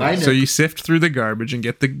Exactly. So you sift through the garbage and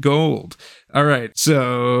get the gold. All right.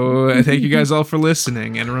 So thank you guys all for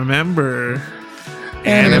listening, and remember,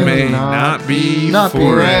 anime not be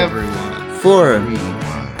for everyone. For it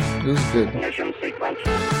was good. Mission sequence.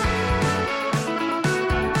 That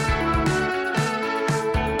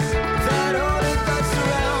orbit that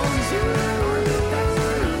surrounds you.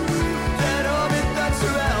 That orbit that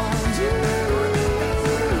surrounds you.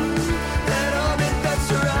 That orbit that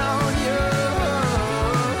surrounds you.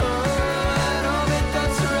 That orbit that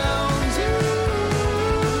surrounds you.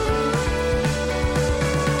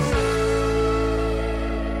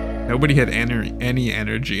 Nobody had any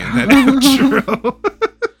energy in that outro.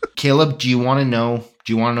 Caleb, do you want to know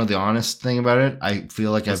the honest thing about it? I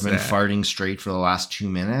feel like What's I've been that? farting straight for the last 2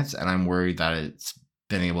 minutes, and I'm worried that it's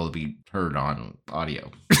been able to be heard on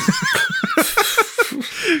audio.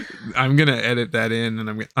 I'm gonna edit that in,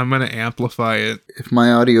 and I'm gonna amplify it. If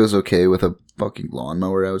my audio's okay with a fucking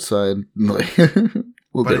lawnmower outside, like,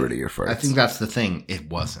 we'll get rid of your farts. I think that's the thing. It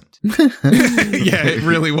wasn't. Yeah, it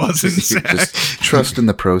really wasn't. Zach. Just trust in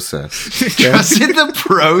the process. Just in the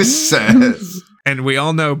process. And we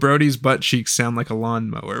all know Brody's butt cheeks sound like a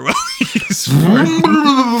lawnmower while he's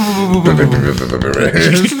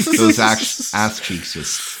Those ass cheeks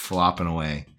just flopping away.